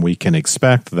level, then we can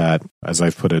expect that, as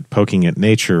I've put it, poking at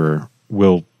nature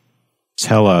will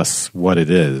tell us what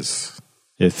it is.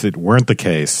 If it weren't the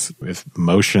case, if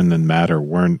motion and matter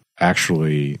weren't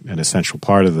actually an essential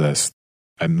part of this,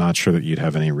 I'm not sure that you'd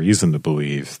have any reason to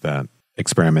believe that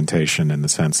experimentation in the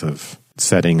sense of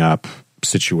setting up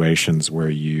situations where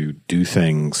you do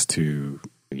things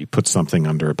you put something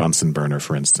under a Bunsen burner,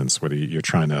 for instance, whether you're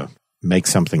trying to make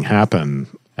something happen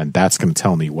and that's going to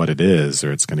tell me what it is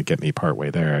or it's going to get me partway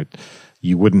there.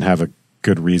 You wouldn't have a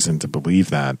good reason to believe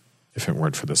that if it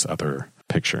weren't for this other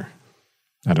picture.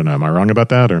 I don't know. Am I wrong about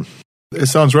that? Or it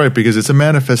sounds right because it's a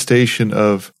manifestation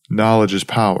of knowledge is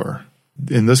power.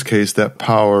 In this case, that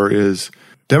power is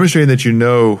demonstrating that you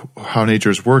know how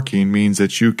nature is working means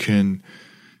that you can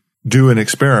do an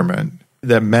experiment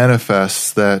that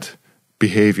manifests that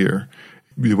behavior.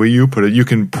 The way you put it, you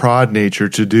can prod nature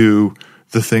to do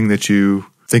the thing that you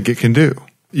think it can do.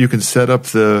 You can set up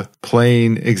the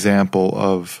plain example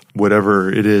of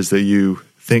whatever it is that you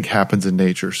think happens in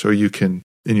nature. So you can,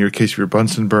 in your case of your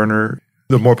Bunsen burner,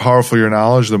 the more powerful your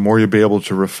knowledge, the more you'll be able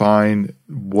to refine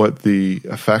what the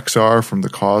effects are from the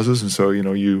causes. And so,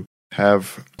 you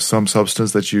have some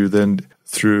substance that you then,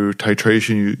 through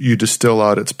titration, you distill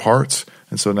out its parts.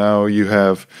 And so now you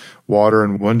have water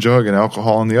in one jug and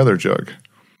alcohol in the other jug.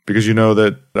 Because you know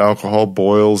that alcohol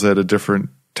boils at a different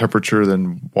temperature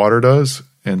than water does.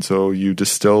 And so you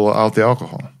distill out the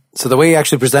alcohol. So the way he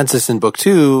actually presents this in book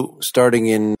 2, starting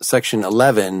in section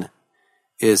 11,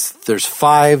 is there's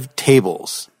 5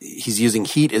 tables. He's using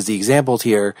heat as the examples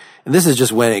here. And this is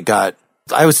just when it got,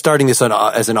 I was starting this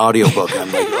as an audiobook. And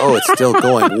I'm like, oh, it's still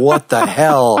going. What the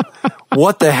hell?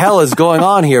 What the hell is going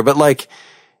on here? But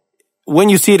when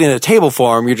you see it in a table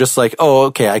form, you're just like, oh,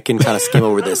 okay, I can kind of skim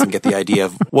over this and get the idea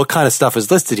of what kind of stuff is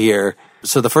listed here.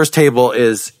 So the first table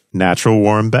is natural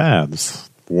warm baths,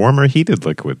 warm or heated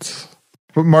liquids.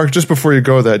 But Mark, just before you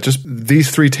go just these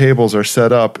 3 tables are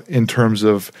set up in terms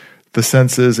of the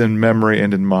senses and memory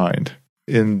and in mind.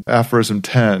 In aphorism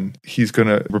 10, he's going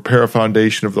to repair a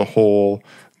foundation of the whole.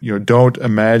 Don't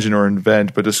imagine or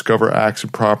invent, but discover acts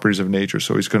and properties of nature.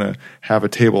 So he's going to have a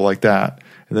table like that.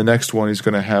 And the next one, he's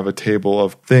going to have a table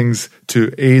of things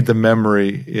to aid the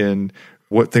memory in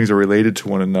what things are related to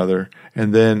one another.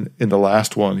 And then in the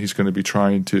last one, he's going to be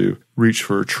trying to reach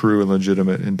for true and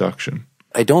legitimate induction.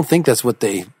 I don't think that's what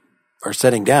they are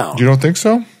setting down. You don't think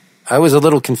so? I was a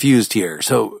little confused here.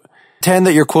 So 10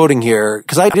 that you're quoting here,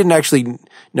 because I didn't actually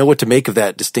know what to make of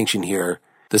that distinction here.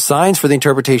 The signs for the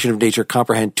interpretation of nature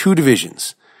comprehend 2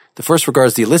 divisions. The first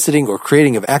regards the eliciting or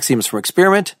creating of axioms from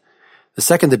experiment. The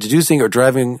second, the deducing or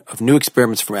driving of new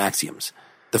experiments from axioms.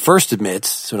 The first admits,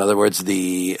 so in other words,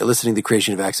 the eliciting the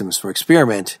creation of axioms from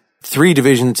experiment, 3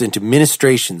 divisions into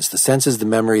ministrations, the senses, the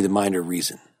memory, the mind, or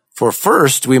reason. For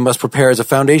first, we must prepare as a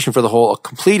foundation for the whole a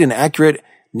complete and accurate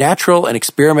natural and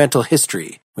experimental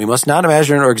history. We must not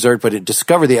imagine or exert, but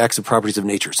discover the acts and properties of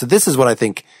nature. So this is what I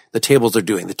think the tables are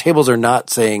doing. The tables are not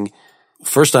saying,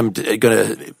 first I'm going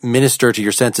to minister to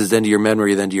your senses, then to your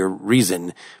memory, then to your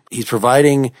reason. He's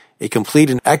providing a complete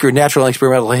and accurate natural and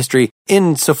experimental history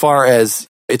insofar as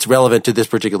it's relevant to this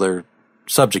particular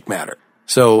subject matter.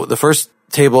 So the first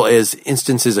table is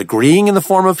instances agreeing in the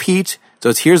form of heat.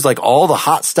 So here's all the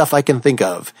hot stuff I can think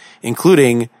of,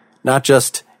 including not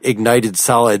just ignited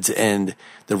solids and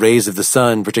the rays of the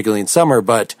sun, particularly in summer,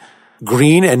 but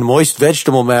green and moist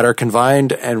vegetable matter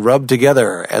combined and rubbed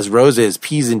together as roses,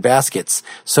 peas in baskets.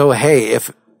 So hay,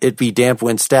 if it be damp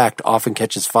when stacked, often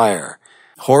catches fire.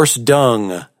 Horse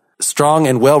dung, strong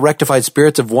and well rectified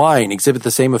spirits of wine exhibit the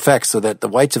same effects, so that the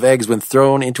whites of eggs, when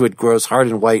thrown into it, grows hard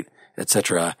and white,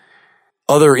 etc.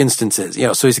 Other instances,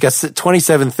 so he's got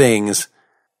 27 things.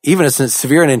 Even a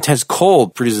severe and intense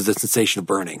cold produces a sensation of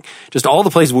burning. Just all the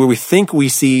places where we think we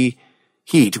see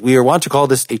heat. We want to call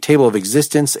this a table of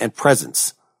existence and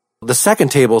presence. The second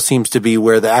table seems to be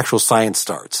where the actual science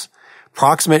starts.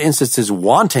 Proximate instances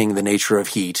wanting the nature of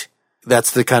heat. That's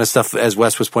the kind of stuff, as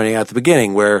Wes was pointing out at the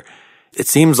beginning, where it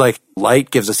seems like light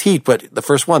gives us heat, but the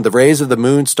first one, the rays of the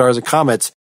moon, stars, and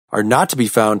comets are not to be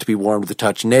found to be warmed with the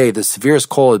touch. Nay, the severest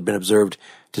cold had been observed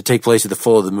to take place at the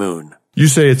full of the moon. You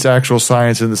say it's actual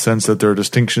science in the sense that there are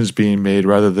distinctions being made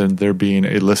rather than there being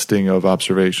a listing of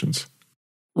observations.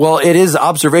 Well, it is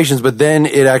observations, but then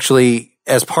it actually,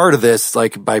 as part of this,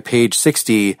 like by page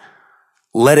 60,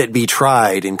 let it be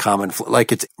tried in common,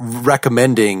 like it's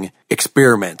recommending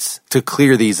experiments to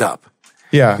clear these up.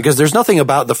 Yeah. Because there's nothing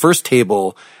about the first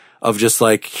table of just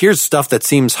like, here's stuff that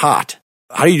seems hot.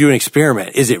 How do you do an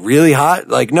experiment? Is it really hot?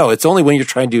 Like, no, it's only when you're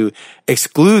trying to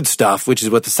exclude stuff, which is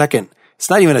what the second, it's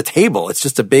not even a table. It's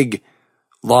just a big,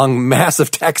 long mass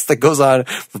of text that goes on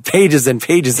for pages and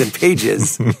pages and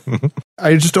pages.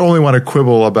 I just only want to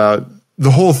quibble about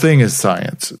the whole thing is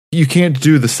science. You can't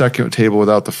do the second table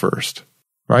without the first,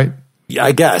 right? Yeah,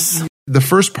 I guess. The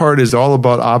first part is all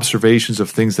about observations of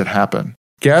things that happen.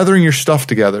 Gathering your stuff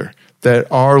together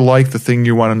that are like the thing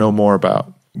you want to know more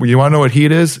about. When you want to know what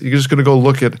heat is, you're just going to go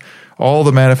look at all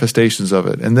the manifestations of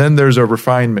it. And then there's a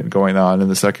refinement going on in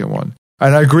the second one.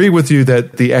 And I agree with you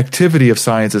that the activity of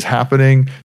science is happening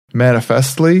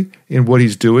manifestly in what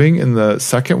he's doing in the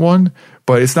second one,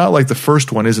 but it's not like the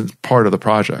first one isn't part of the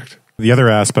project. The other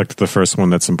aspect of the first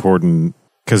one that's important,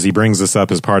 because he brings this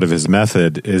up as part of his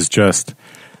method, is just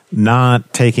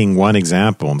not taking one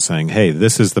example and saying, hey,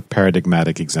 this is the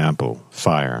paradigmatic example,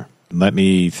 fire. Let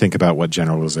me think about what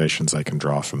generalizations I can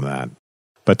draw from that.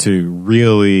 But to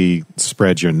really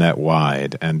spread your net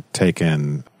wide and take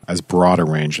in as broad a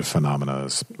range of phenomena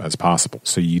as possible.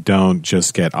 So you don't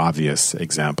just get obvious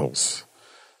examples.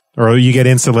 Or you get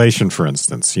insulation, for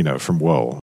instance, from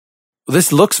wool.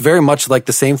 This looks very much like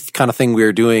the same kind of thing we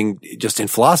were doing just in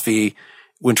philosophy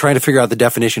when trying to figure out the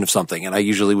definition of something. And I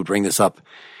usually would bring this up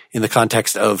in the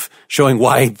context of showing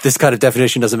why this kind of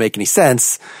definition doesn't make any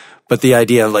sense. But the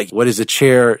idea of like, what is a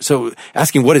chair? So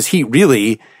asking what is heat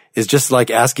really is just like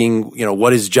asking,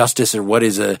 what is justice or what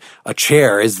is a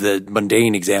chair is the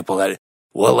mundane example that,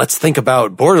 well, let's think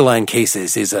about borderline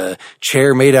cases. Is a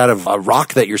chair made out of a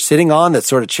rock that you're sitting on that's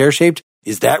sort of chair shaped?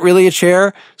 Is that really a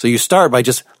chair? So you start by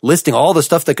just listing all the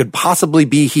stuff that could possibly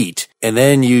be heat. And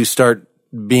then you start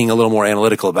being a little more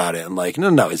analytical about it. And like,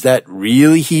 no, is that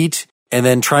really heat? And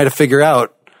then try to figure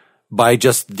out by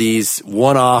just these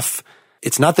one-off,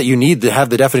 it's not that you need to have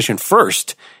the definition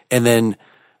first and then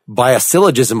by a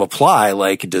syllogism apply,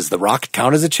 like, does the rock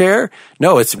count as a chair?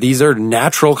 No, these are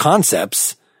natural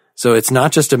concepts. So it's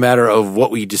not just a matter of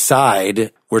what we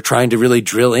decide. We're trying to really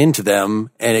drill into them.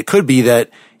 And it could be that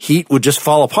heat would just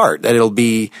fall apart, that it'll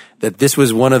be that this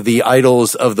was one of the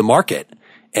idols of the market.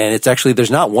 And it's actually,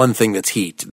 there's not one thing that's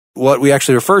heat. What we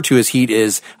actually refer to as heat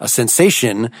is a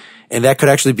sensation, and that could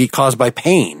actually be caused by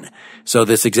pain. So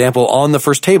this example on the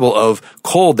first table of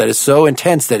cold that is so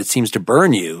intense that it seems to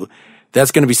burn you,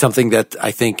 that's going to be something that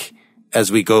I think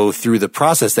as we go through the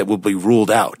process that will be ruled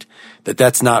out.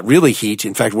 That's not really heat.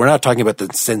 In fact, we're not talking about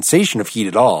the sensation of heat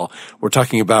at all. We're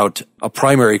talking about a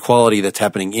primary quality that's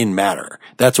happening in matter.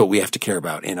 That's what we have to care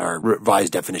about in our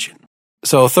revised definition.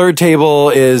 So third table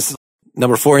is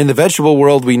number 4. In the vegetable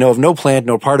world, we know of no plant,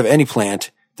 nor part of any plant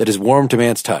that is warm to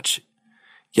man's touch.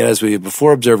 Yet as we have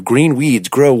before observed, green weeds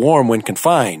grow warm when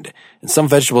confined, and some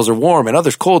vegetables are warm and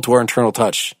others cold to our internal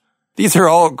touch. These are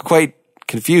all quite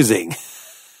confusing.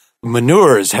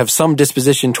 Manures have some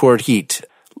disposition toward heat.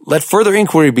 Let further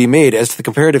inquiry be made as to the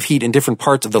comparative heat in different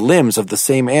parts of the limbs of the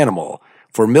same animal.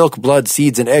 For milk, blood,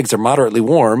 seeds, and eggs are moderately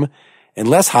warm, and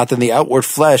less hot than the outward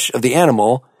flesh of the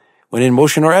animal when in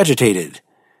motion or agitated.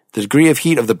 The degree of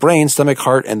heat of the brain, stomach,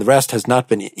 heart, and the rest has not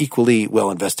been equally well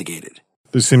investigated.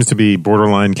 There seems to be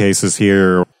borderline cases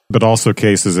here, but also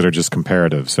cases that are just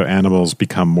comparative. So animals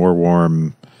become more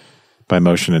warm by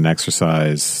motion and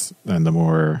exercise, and the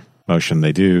more motion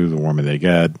they do, the warmer they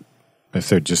get. If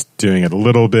they're just doing it a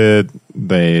little bit,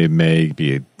 they may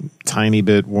be a tiny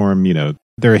bit warm.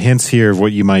 There are hints here of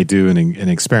what you might do in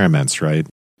experiments, right?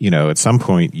 At some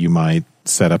point you might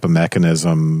set up a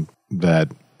mechanism that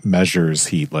measures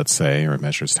heat, let's say, or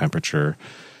measures temperature,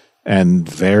 and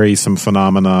vary some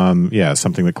phenomenon,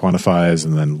 something that quantifies,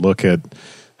 and then look at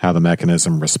how the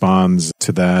mechanism responds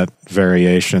to that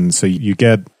variation. So you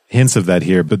get hints of that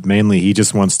here, but mainly he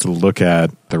just wants to look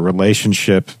at the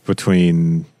relationship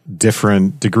between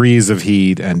different degrees of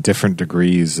heat and different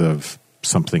degrees of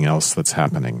something else that's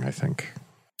happening, I think.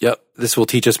 Yep. This will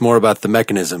teach us more about the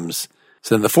mechanisms.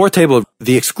 So in the fourth table,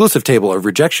 the exclusive table of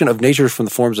rejection of nature from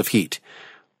the forms of heat,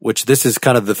 which this is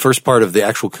kind of the first part of the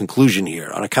actual conclusion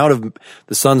here. On account of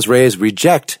the sun's rays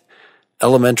reject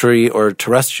elementary or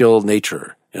terrestrial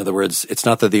nature. In other words, it's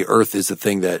not that the earth is the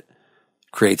thing that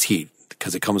creates heat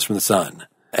because it comes from the sun.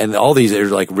 And all these are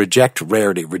like reject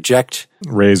rarity, reject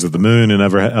rays of the moon and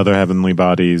other heavenly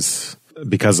bodies.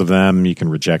 Because of them, you can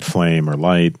reject flame or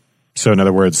light. So in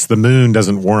other words, the moon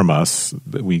doesn't warm us.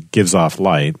 It gives off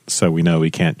light. So we know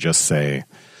we can't just say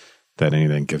that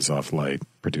anything gives off light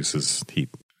produces heat.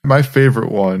 My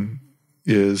favorite one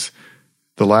is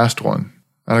the last one.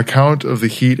 On account of the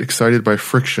heat excited by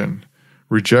friction,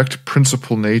 reject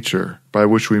principal nature, by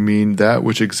which we mean that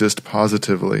which exists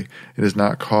positively and is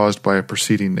not caused by a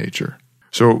preceding nature.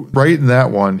 So right in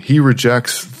that one, he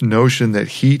rejects the notion that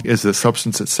heat is the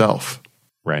substance itself.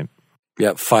 Right.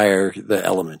 Yep, fire, the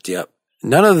element, yep.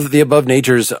 None of the above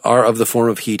natures are of the form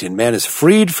of heat, and man is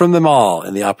freed from them all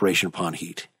in the operation upon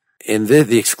heat. In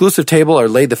the exclusive table are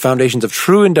laid the foundations of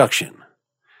true induction,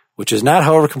 which is not,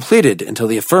 however, completed until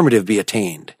the affirmative be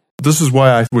attained. This is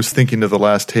why I was thinking of the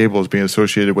last table as being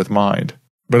associated with mind.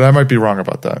 But I might be wrong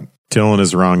about that. Dylan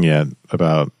is wrong yet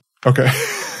about... Okay.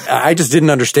 I just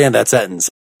didn't understand that sentence.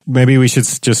 Maybe we should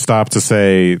just stop to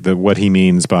say that what he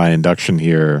means by induction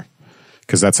here,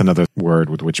 because that's another word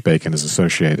with which Bacon is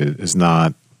associated, is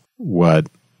not what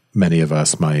many of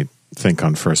us might think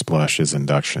on first blush is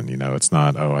induction. You know, it's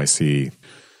not, oh, I see,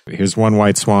 here's one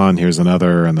white swan, here's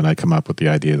another, and then I come up with the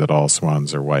idea that all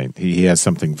swans are white. He has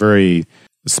something very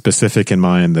specific in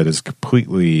mind that is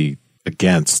completely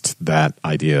against that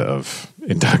idea of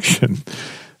induction.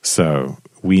 So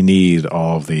we need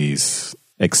all of these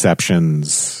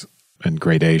exceptions and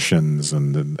gradations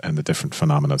and the different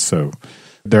phenomena. So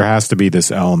there has to be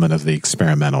this element of the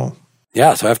experimental.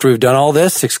 Yeah, so after we've done all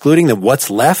this, excluding the what's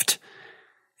left,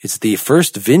 it's the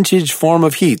first vintage form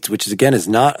of heat, which is, again, is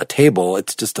not a table.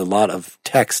 It's just a lot of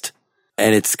text.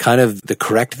 And it's kind of the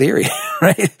correct theory,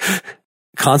 right?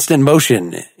 Constant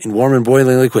motion in warm and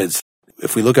boiling liquids.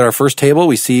 If we look at our first table,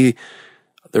 we see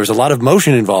there's a lot of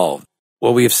motion involved.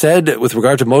 What we have said with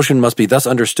regard to motion must be thus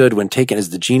understood when taken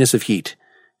as the genus of heat.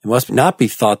 It must not be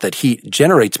thought that heat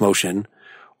generates motion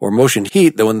or motion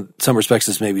heat, though in some respects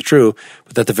this may be true,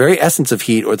 but that the very essence of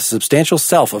heat or the substantial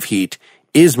self of heat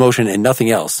is motion and nothing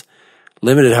else,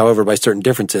 limited, however, by certain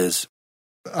differences.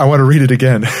 I want to read it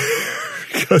again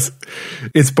because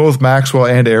it's both Maxwell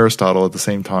and Aristotle at the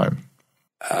same time.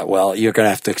 Well, you're going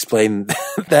to have to explain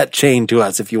that chain to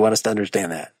us if you want us to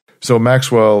understand that. So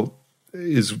Maxwell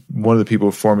is one of the people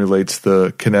who formulates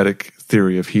the kinetic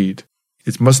theory of heat.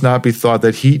 It must not be thought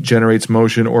that heat generates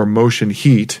motion or motion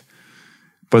heat,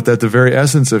 but that the very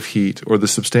essence of heat or the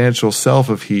substantial self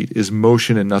of heat is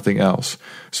motion and nothing else.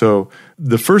 So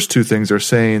the first two things are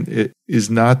saying it is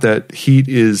not that heat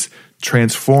is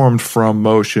transformed from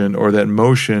motion or that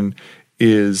motion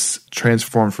is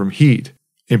transformed from heat,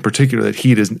 in particular that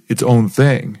heat is its own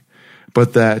thing,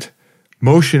 but that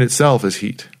motion itself is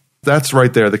heat. That's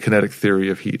right there, the kinetic theory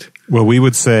of heat. Well, we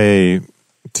would say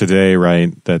today,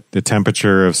 right, that the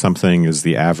temperature of something is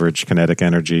the average kinetic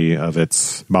energy of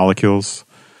its molecules.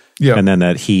 Yeah. And then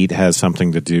that heat has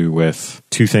something to do with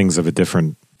two things of a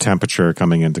different temperature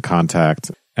coming into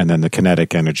contact, and then the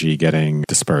kinetic energy getting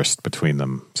dispersed between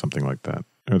them, something like that.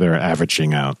 Or they're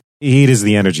averaging out. Heat is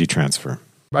the energy transfer.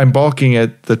 I'm balking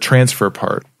at the transfer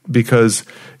part because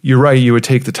you're right, you would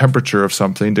take the temperature of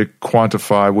something to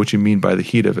quantify what you mean by the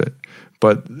heat of it.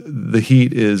 But the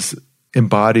heat is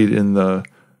embodied in the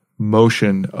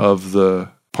motion of the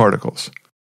particles.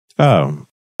 Oh,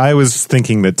 I was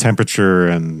thinking that temperature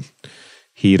and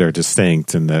heat are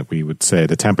distinct and that we would say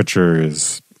the temperature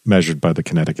is measured by the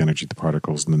kinetic energy of the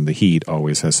particles, and then the heat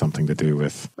always has something to do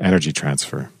with energy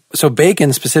transfer. So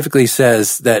Bacon specifically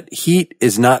says that heat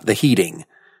is not the heating.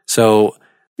 So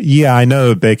yeah, I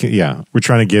know Bacon. Yeah, we're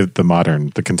trying to give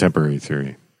the contemporary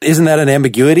theory. Isn't that an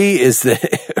ambiguity?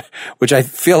 Which I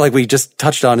feel like we just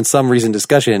touched on in some recent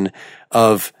discussion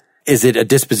of, is it a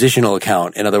dispositional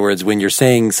account? In other words, when you're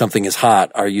saying something is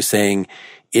hot, are you saying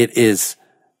it is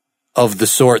of the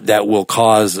sort that will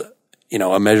cause,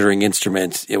 a measuring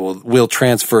instrument, it will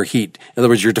transfer heat? In other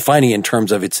words, you're defining it in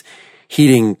terms of its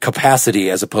heating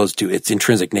capacity as opposed to its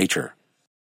intrinsic nature.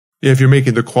 If you're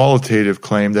making the qualitative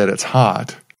claim that it's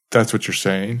hot, that's what you're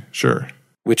saying, sure.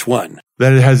 Which one?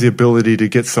 That it has the ability to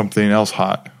get something else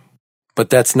hot. But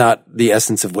that's not the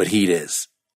essence of what heat is.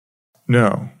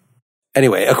 No.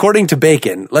 Anyway, according to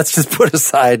Bacon, let's just put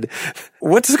aside,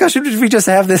 what discussion did we just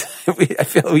have this? I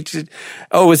feel we should,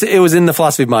 it was in the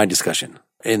philosophy of mind discussion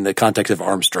in the context of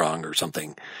Armstrong or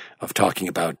something, of talking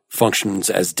about functions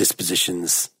as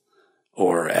dispositions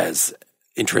or as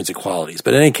intrinsic qualities.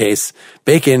 But in any case,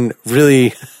 Bacon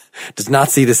really does not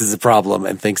see this as a problem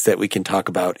and thinks that we can talk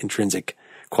about intrinsic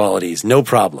qualities, no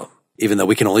problem, even though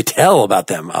we can only tell about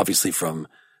them, obviously, from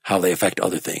how they affect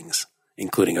other things,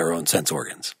 including our own sense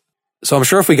organs. So I'm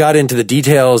sure if we got into the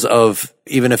details of,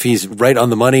 even if he's right on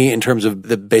the money in terms of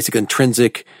the basic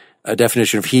intrinsic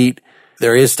definition of heat,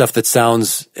 There is stuff that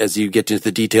sounds, as you get into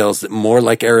the details, more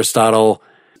like Aristotle.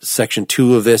 Section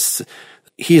 2 of this,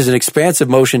 he is an expansive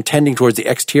motion tending towards the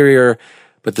exterior,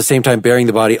 but at the same time bearing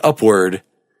the body upward.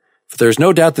 For there is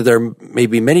no doubt that there may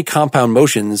be many compound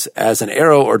motions, as an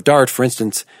arrow or dart, for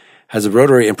instance, has a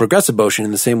rotary and progressive motion in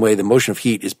the same way the motion of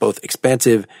heat is both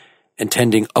expansive and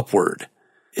tending upward.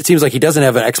 It seems like he doesn't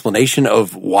have an explanation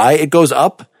of why it goes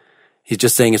up. He's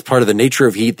just saying it's part of the nature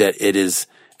of heat that it is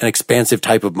an expansive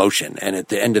type of motion. And at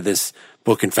the end of this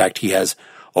book, in fact, he has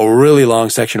a really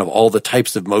long section of all the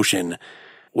types of motion,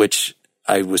 which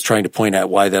I was trying to point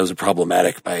out why that was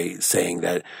problematic by saying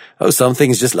that, some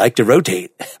things just like to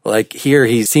rotate. Like here,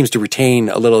 he seems to retain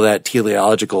a little of that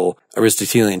teleological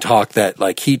Aristotelian talk that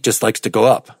like heat just likes to go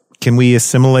up. Can we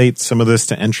assimilate some of this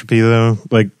to entropy though?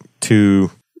 Like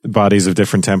two bodies of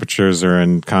different temperatures are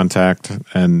in contact,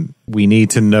 and we need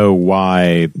to know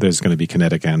why there's going to be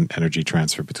kinetic energy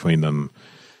transfer between them.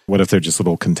 What if they're just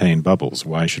little contained bubbles?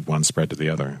 Why should one spread to the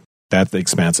other? That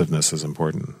expansiveness is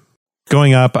important.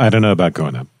 Going up, I don't know about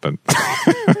going up, but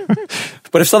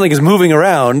but if something is moving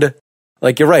around,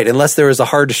 like you're right, unless there is a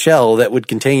hard shell that would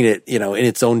contain it, in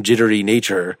its own jittery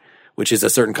nature, which is a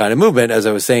certain kind of movement, as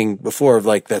I was saying before, of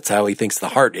like that's how he thinks the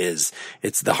heart is.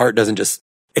 It's the heart doesn't just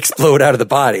explode out of the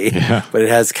body, but it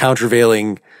has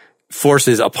countervailing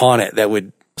forces upon it that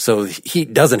would, so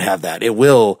heat doesn't have that. It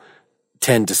will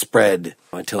tend to spread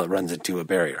until it runs into a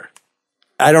barrier.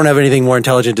 I don't have anything more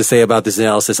intelligent to say about this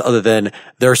analysis other than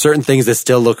there are certain things that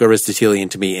still look Aristotelian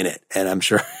to me in it, and I'm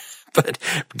sure. But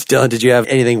Dylan, did you have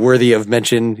anything worthy of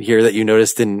mention here that you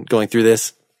noticed in going through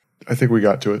this? I think we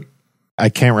got to it. I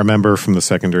can't remember from the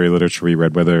secondary literature we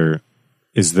read whether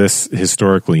is this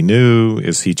historically new?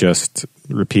 Is he just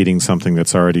repeating something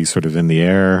that's already sort of in the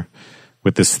air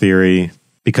with this theory?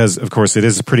 Because, of course, it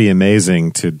is pretty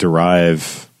amazing to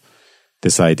derive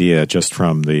this idea just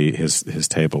from his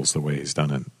tables, the way he's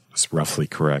done it. It's roughly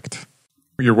correct.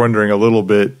 You're wondering a little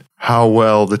bit how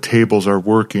well the tables are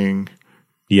working.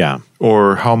 Yeah.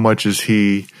 Or how much is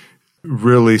he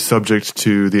really subject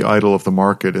to the idol of the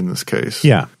market in this case?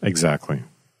 Yeah, exactly.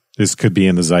 This could be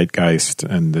in the zeitgeist,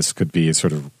 and this could be a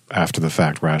sort of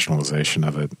after-the-fact rationalization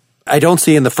of it. I don't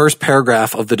see in the first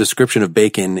paragraph of the description of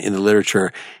Bacon in the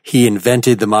literature, he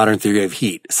invented the modern theory of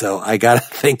heat. So I got to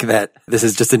think that this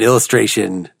is just an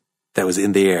illustration that was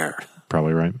in the air.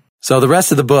 Probably right. So the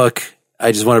rest of the book,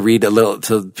 I just want to read a little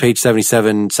to page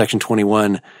 77, section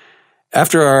 21.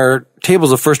 After our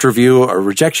tables of first review, our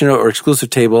rejection or exclusive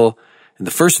table, and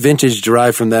the first vintage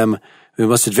derived from them, we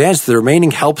must advance to the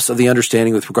remaining helps of the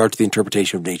understanding with regard to the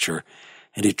interpretation of nature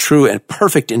and a true and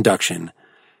perfect induction,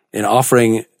 in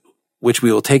offering which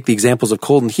we will take the examples of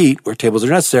cold and heat where tables are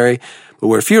necessary, but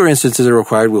where fewer instances are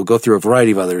required, we'll go through a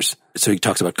variety of others. So he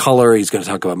talks about color, he's going to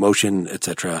talk about motion,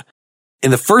 etc.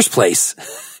 In the first place,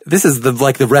 this is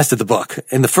the rest of the book.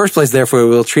 In the first place, therefore,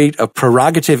 we'll treat of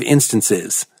prerogative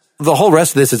instances. The whole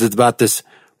rest of this is about this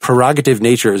prerogative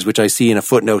natures, which I see in a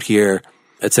footnote here.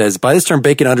 It says, by this term,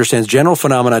 Bacon understands general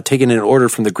phenomena taken in order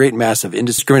from the great mass of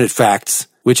indiscriminate facts,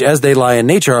 which as they lie in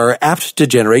nature are apt to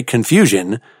generate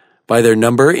confusion by their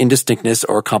number, indistinctness,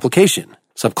 or complication.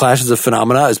 Subclasses of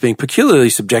phenomena as being peculiarly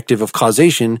subjective of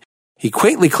causation, he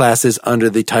quaintly classes under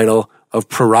the title of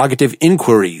prerogative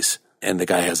inquiries. And the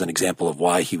guy has an example of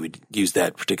why he would use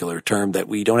that particular term that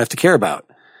we don't have to care about.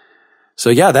 So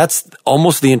yeah, that's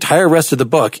almost the entire rest of the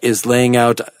book is laying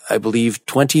out, I believe,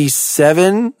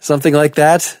 27, something like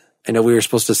that. I know we were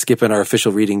supposed to skip in our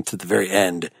official reading to the very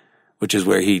end, which is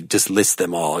where he just lists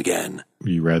them all again.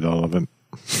 You read all of it?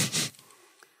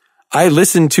 I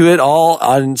listened to it all,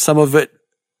 on some of it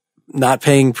not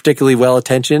paying particularly well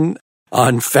attention,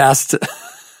 on fast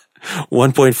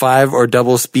 1.5 or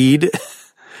double speed.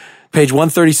 Page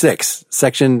 136,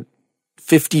 section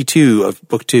 52 of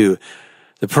book 2.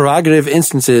 The prerogative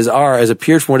instances are, as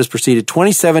appeared from what is preceded,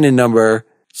 27 in number: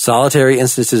 solitary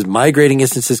instances, migrating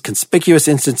instances, conspicuous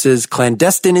instances,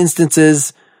 clandestine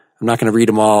instances. I'm not going to read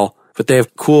them all, but they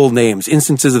have cool names.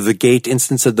 Instances of the gate,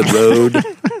 instance of the road,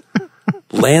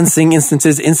 lancing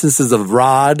instances, instances of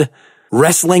rod,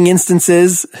 wrestling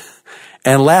instances,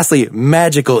 and lastly,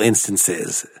 magical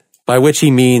instances, by which he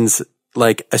means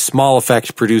like a small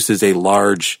effect produces a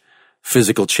large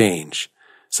physical change.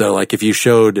 So like if you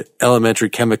showed elementary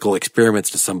chemical experiments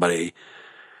to somebody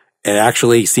and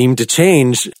actually seemed to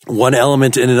change one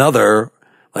element in another,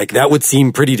 like that would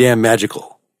seem pretty damn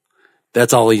magical.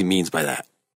 That's all he means by that.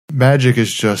 Magic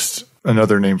is just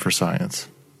another name for science.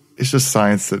 It's just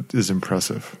science that is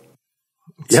impressive.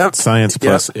 Yep. Science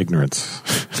plus ignorance.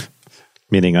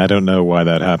 Meaning I don't know why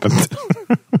that happened.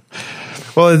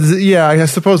 Well, yeah, I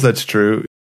suppose that's true.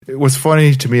 What's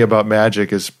funny to me about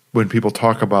magic is when people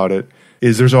talk about it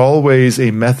is there's always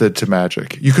a method to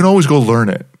magic. You can always go learn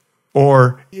it,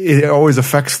 or it always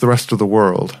affects the rest of the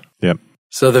world. Yep.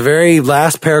 So the very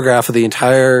last paragraph of the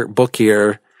entire book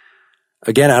here,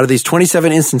 again, out of these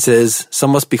 27 instances,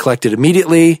 some must be collected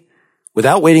immediately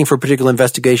without waiting for particular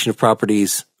investigation of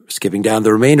properties. Skipping down,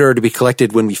 the remainder are to be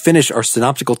collected when we finish our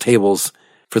synoptical tables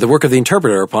for the work of the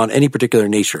interpreter upon any particular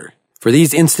nature. For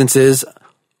these instances,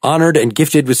 honored and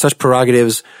gifted with such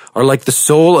prerogatives, are like the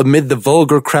soul amid the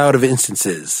vulgar crowd of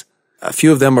instances. A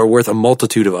few of them are worth a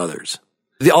multitude of others.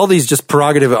 All these just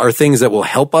prerogative are things that will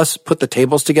help us put the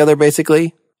tables together,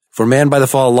 basically. For man by the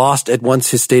fall lost at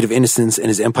once his state of innocence and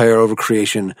his empire over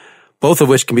creation, both of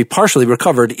which can be partially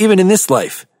recovered even in this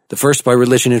life. The first by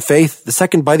religion and faith, the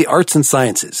second by the arts and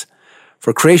sciences.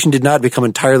 For creation did not become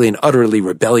entirely and utterly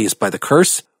rebellious by the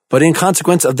curse, but in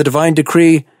consequence of the divine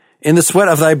decree, in the sweat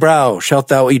of thy brow shalt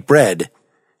thou eat bread.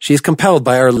 She is compelled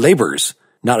by our labors,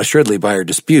 not assuredly by our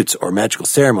disputes or magical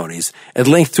ceremonies, at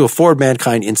length to afford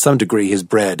mankind in some degree his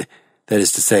bread, that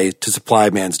is to say, to supply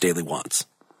man's daily wants.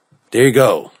 There you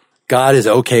go. God is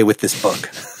okay with this book.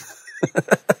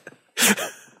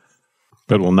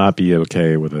 But will not be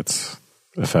okay with its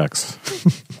effects.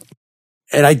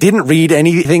 And I didn't read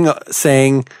anything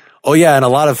saying, oh yeah, and a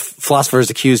lot of philosophers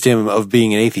accused him of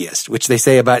being an atheist, which they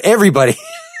say about everybody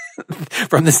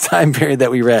from this time period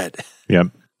that we read. Yep.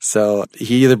 So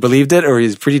he either believed it or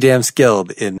he's pretty damn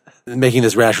skilled in making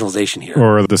this rationalization here.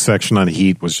 Or the section on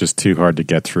heat was just too hard to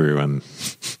get through and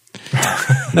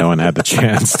no one had the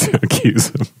chance to accuse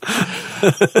him.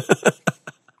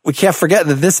 We can't forget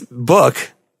that this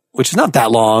book, which is not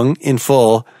that long in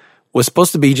full, was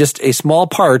supposed to be just a small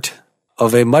part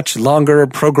of a much longer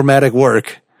programmatic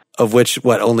work, of which,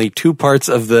 only 2 parts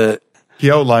of the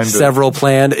he outlined several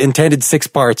planned, intended 6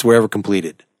 parts were ever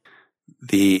completed.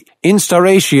 The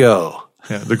instauratio.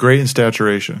 Yeah, the great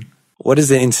instauration. What is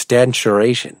an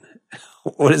instantiation?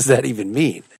 What does that even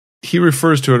mean? He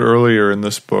refers to it earlier in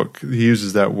this book. He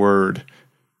uses that word,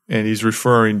 and he's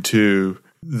referring to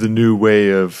the new way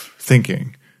of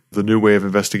thinking, the new way of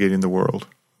investigating the world,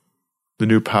 the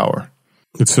new power.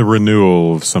 It's a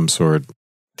renewal of some sort.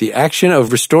 The action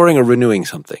of restoring or renewing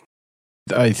something.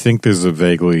 I think there's a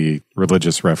vaguely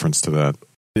religious reference to that.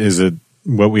 Is it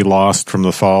what we lost from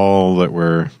the fall that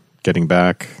we're getting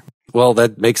back? Well,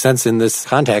 that makes sense in this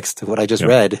context, what I just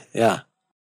read. Yeah.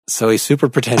 So he's super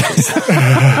pretentious.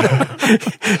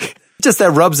 Just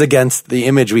that rubs against the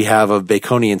image we have of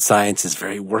Baconian science as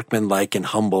very workmanlike and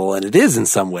humble, and it is in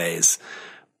some ways.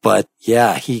 But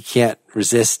yeah, he can't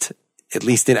resist, at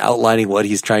least in outlining what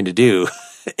he's trying to do,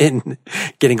 in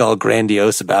getting all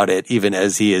grandiose about it, even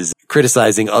as he is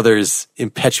criticizing others'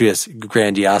 impetuous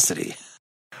grandiosity.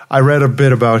 I read a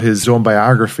bit about his own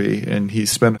biography, and he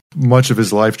spent much of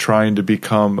his life trying to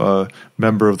become a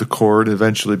member of the court,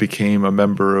 eventually became a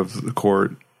member of the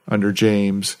court under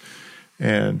James.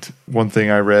 And one thing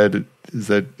I read is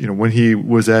that, when he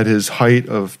was at his height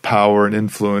of power and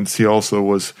influence, he also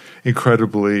was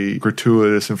incredibly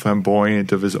gratuitous and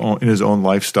flamboyant in his own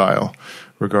lifestyle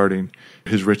regarding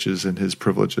his riches and his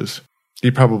privileges. He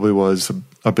probably was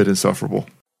a bit insufferable.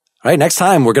 All right, next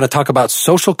time we're going to talk about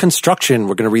social construction.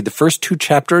 We're going to read the first 2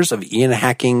 chapters of Ian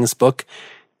Hacking's book,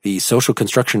 The Social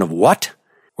Construction of What?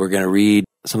 We're going to read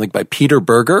something by Peter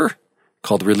Berger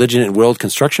called Religion and World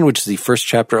Construction, which is the first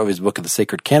chapter of his book of The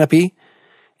Sacred Canopy.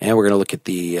 And we're going to look at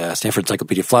the Stanford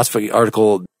Encyclopedia of Philosophy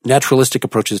article, Naturalistic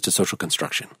Approaches to Social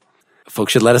Construction.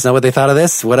 Folks should let us know what they thought of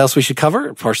this, what else we should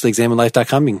cover.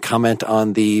 PartiallyExaminedLife.com. You can comment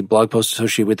on the blog post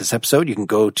associated with this episode. You can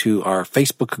go to our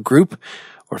Facebook group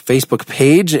or Facebook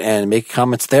page and make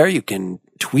comments there. You can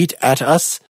tweet at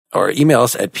us or email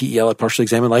us at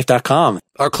pel@partiallyexaminedlife.com.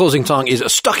 Our closing song is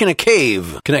Stuck in a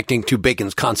Cave, connecting to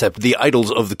Bacon's concept, The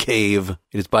Idols of the Cave.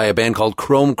 It is by a band called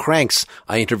Chrome Cranks.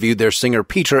 I interviewed their singer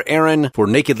Peter Aaron for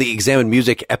Nakedly Examined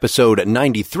Music episode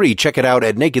 93. Check it out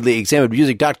at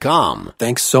nakedlyexaminedmusic.com.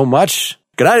 Thanks so much.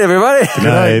 Good night, everybody.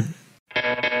 Good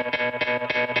night.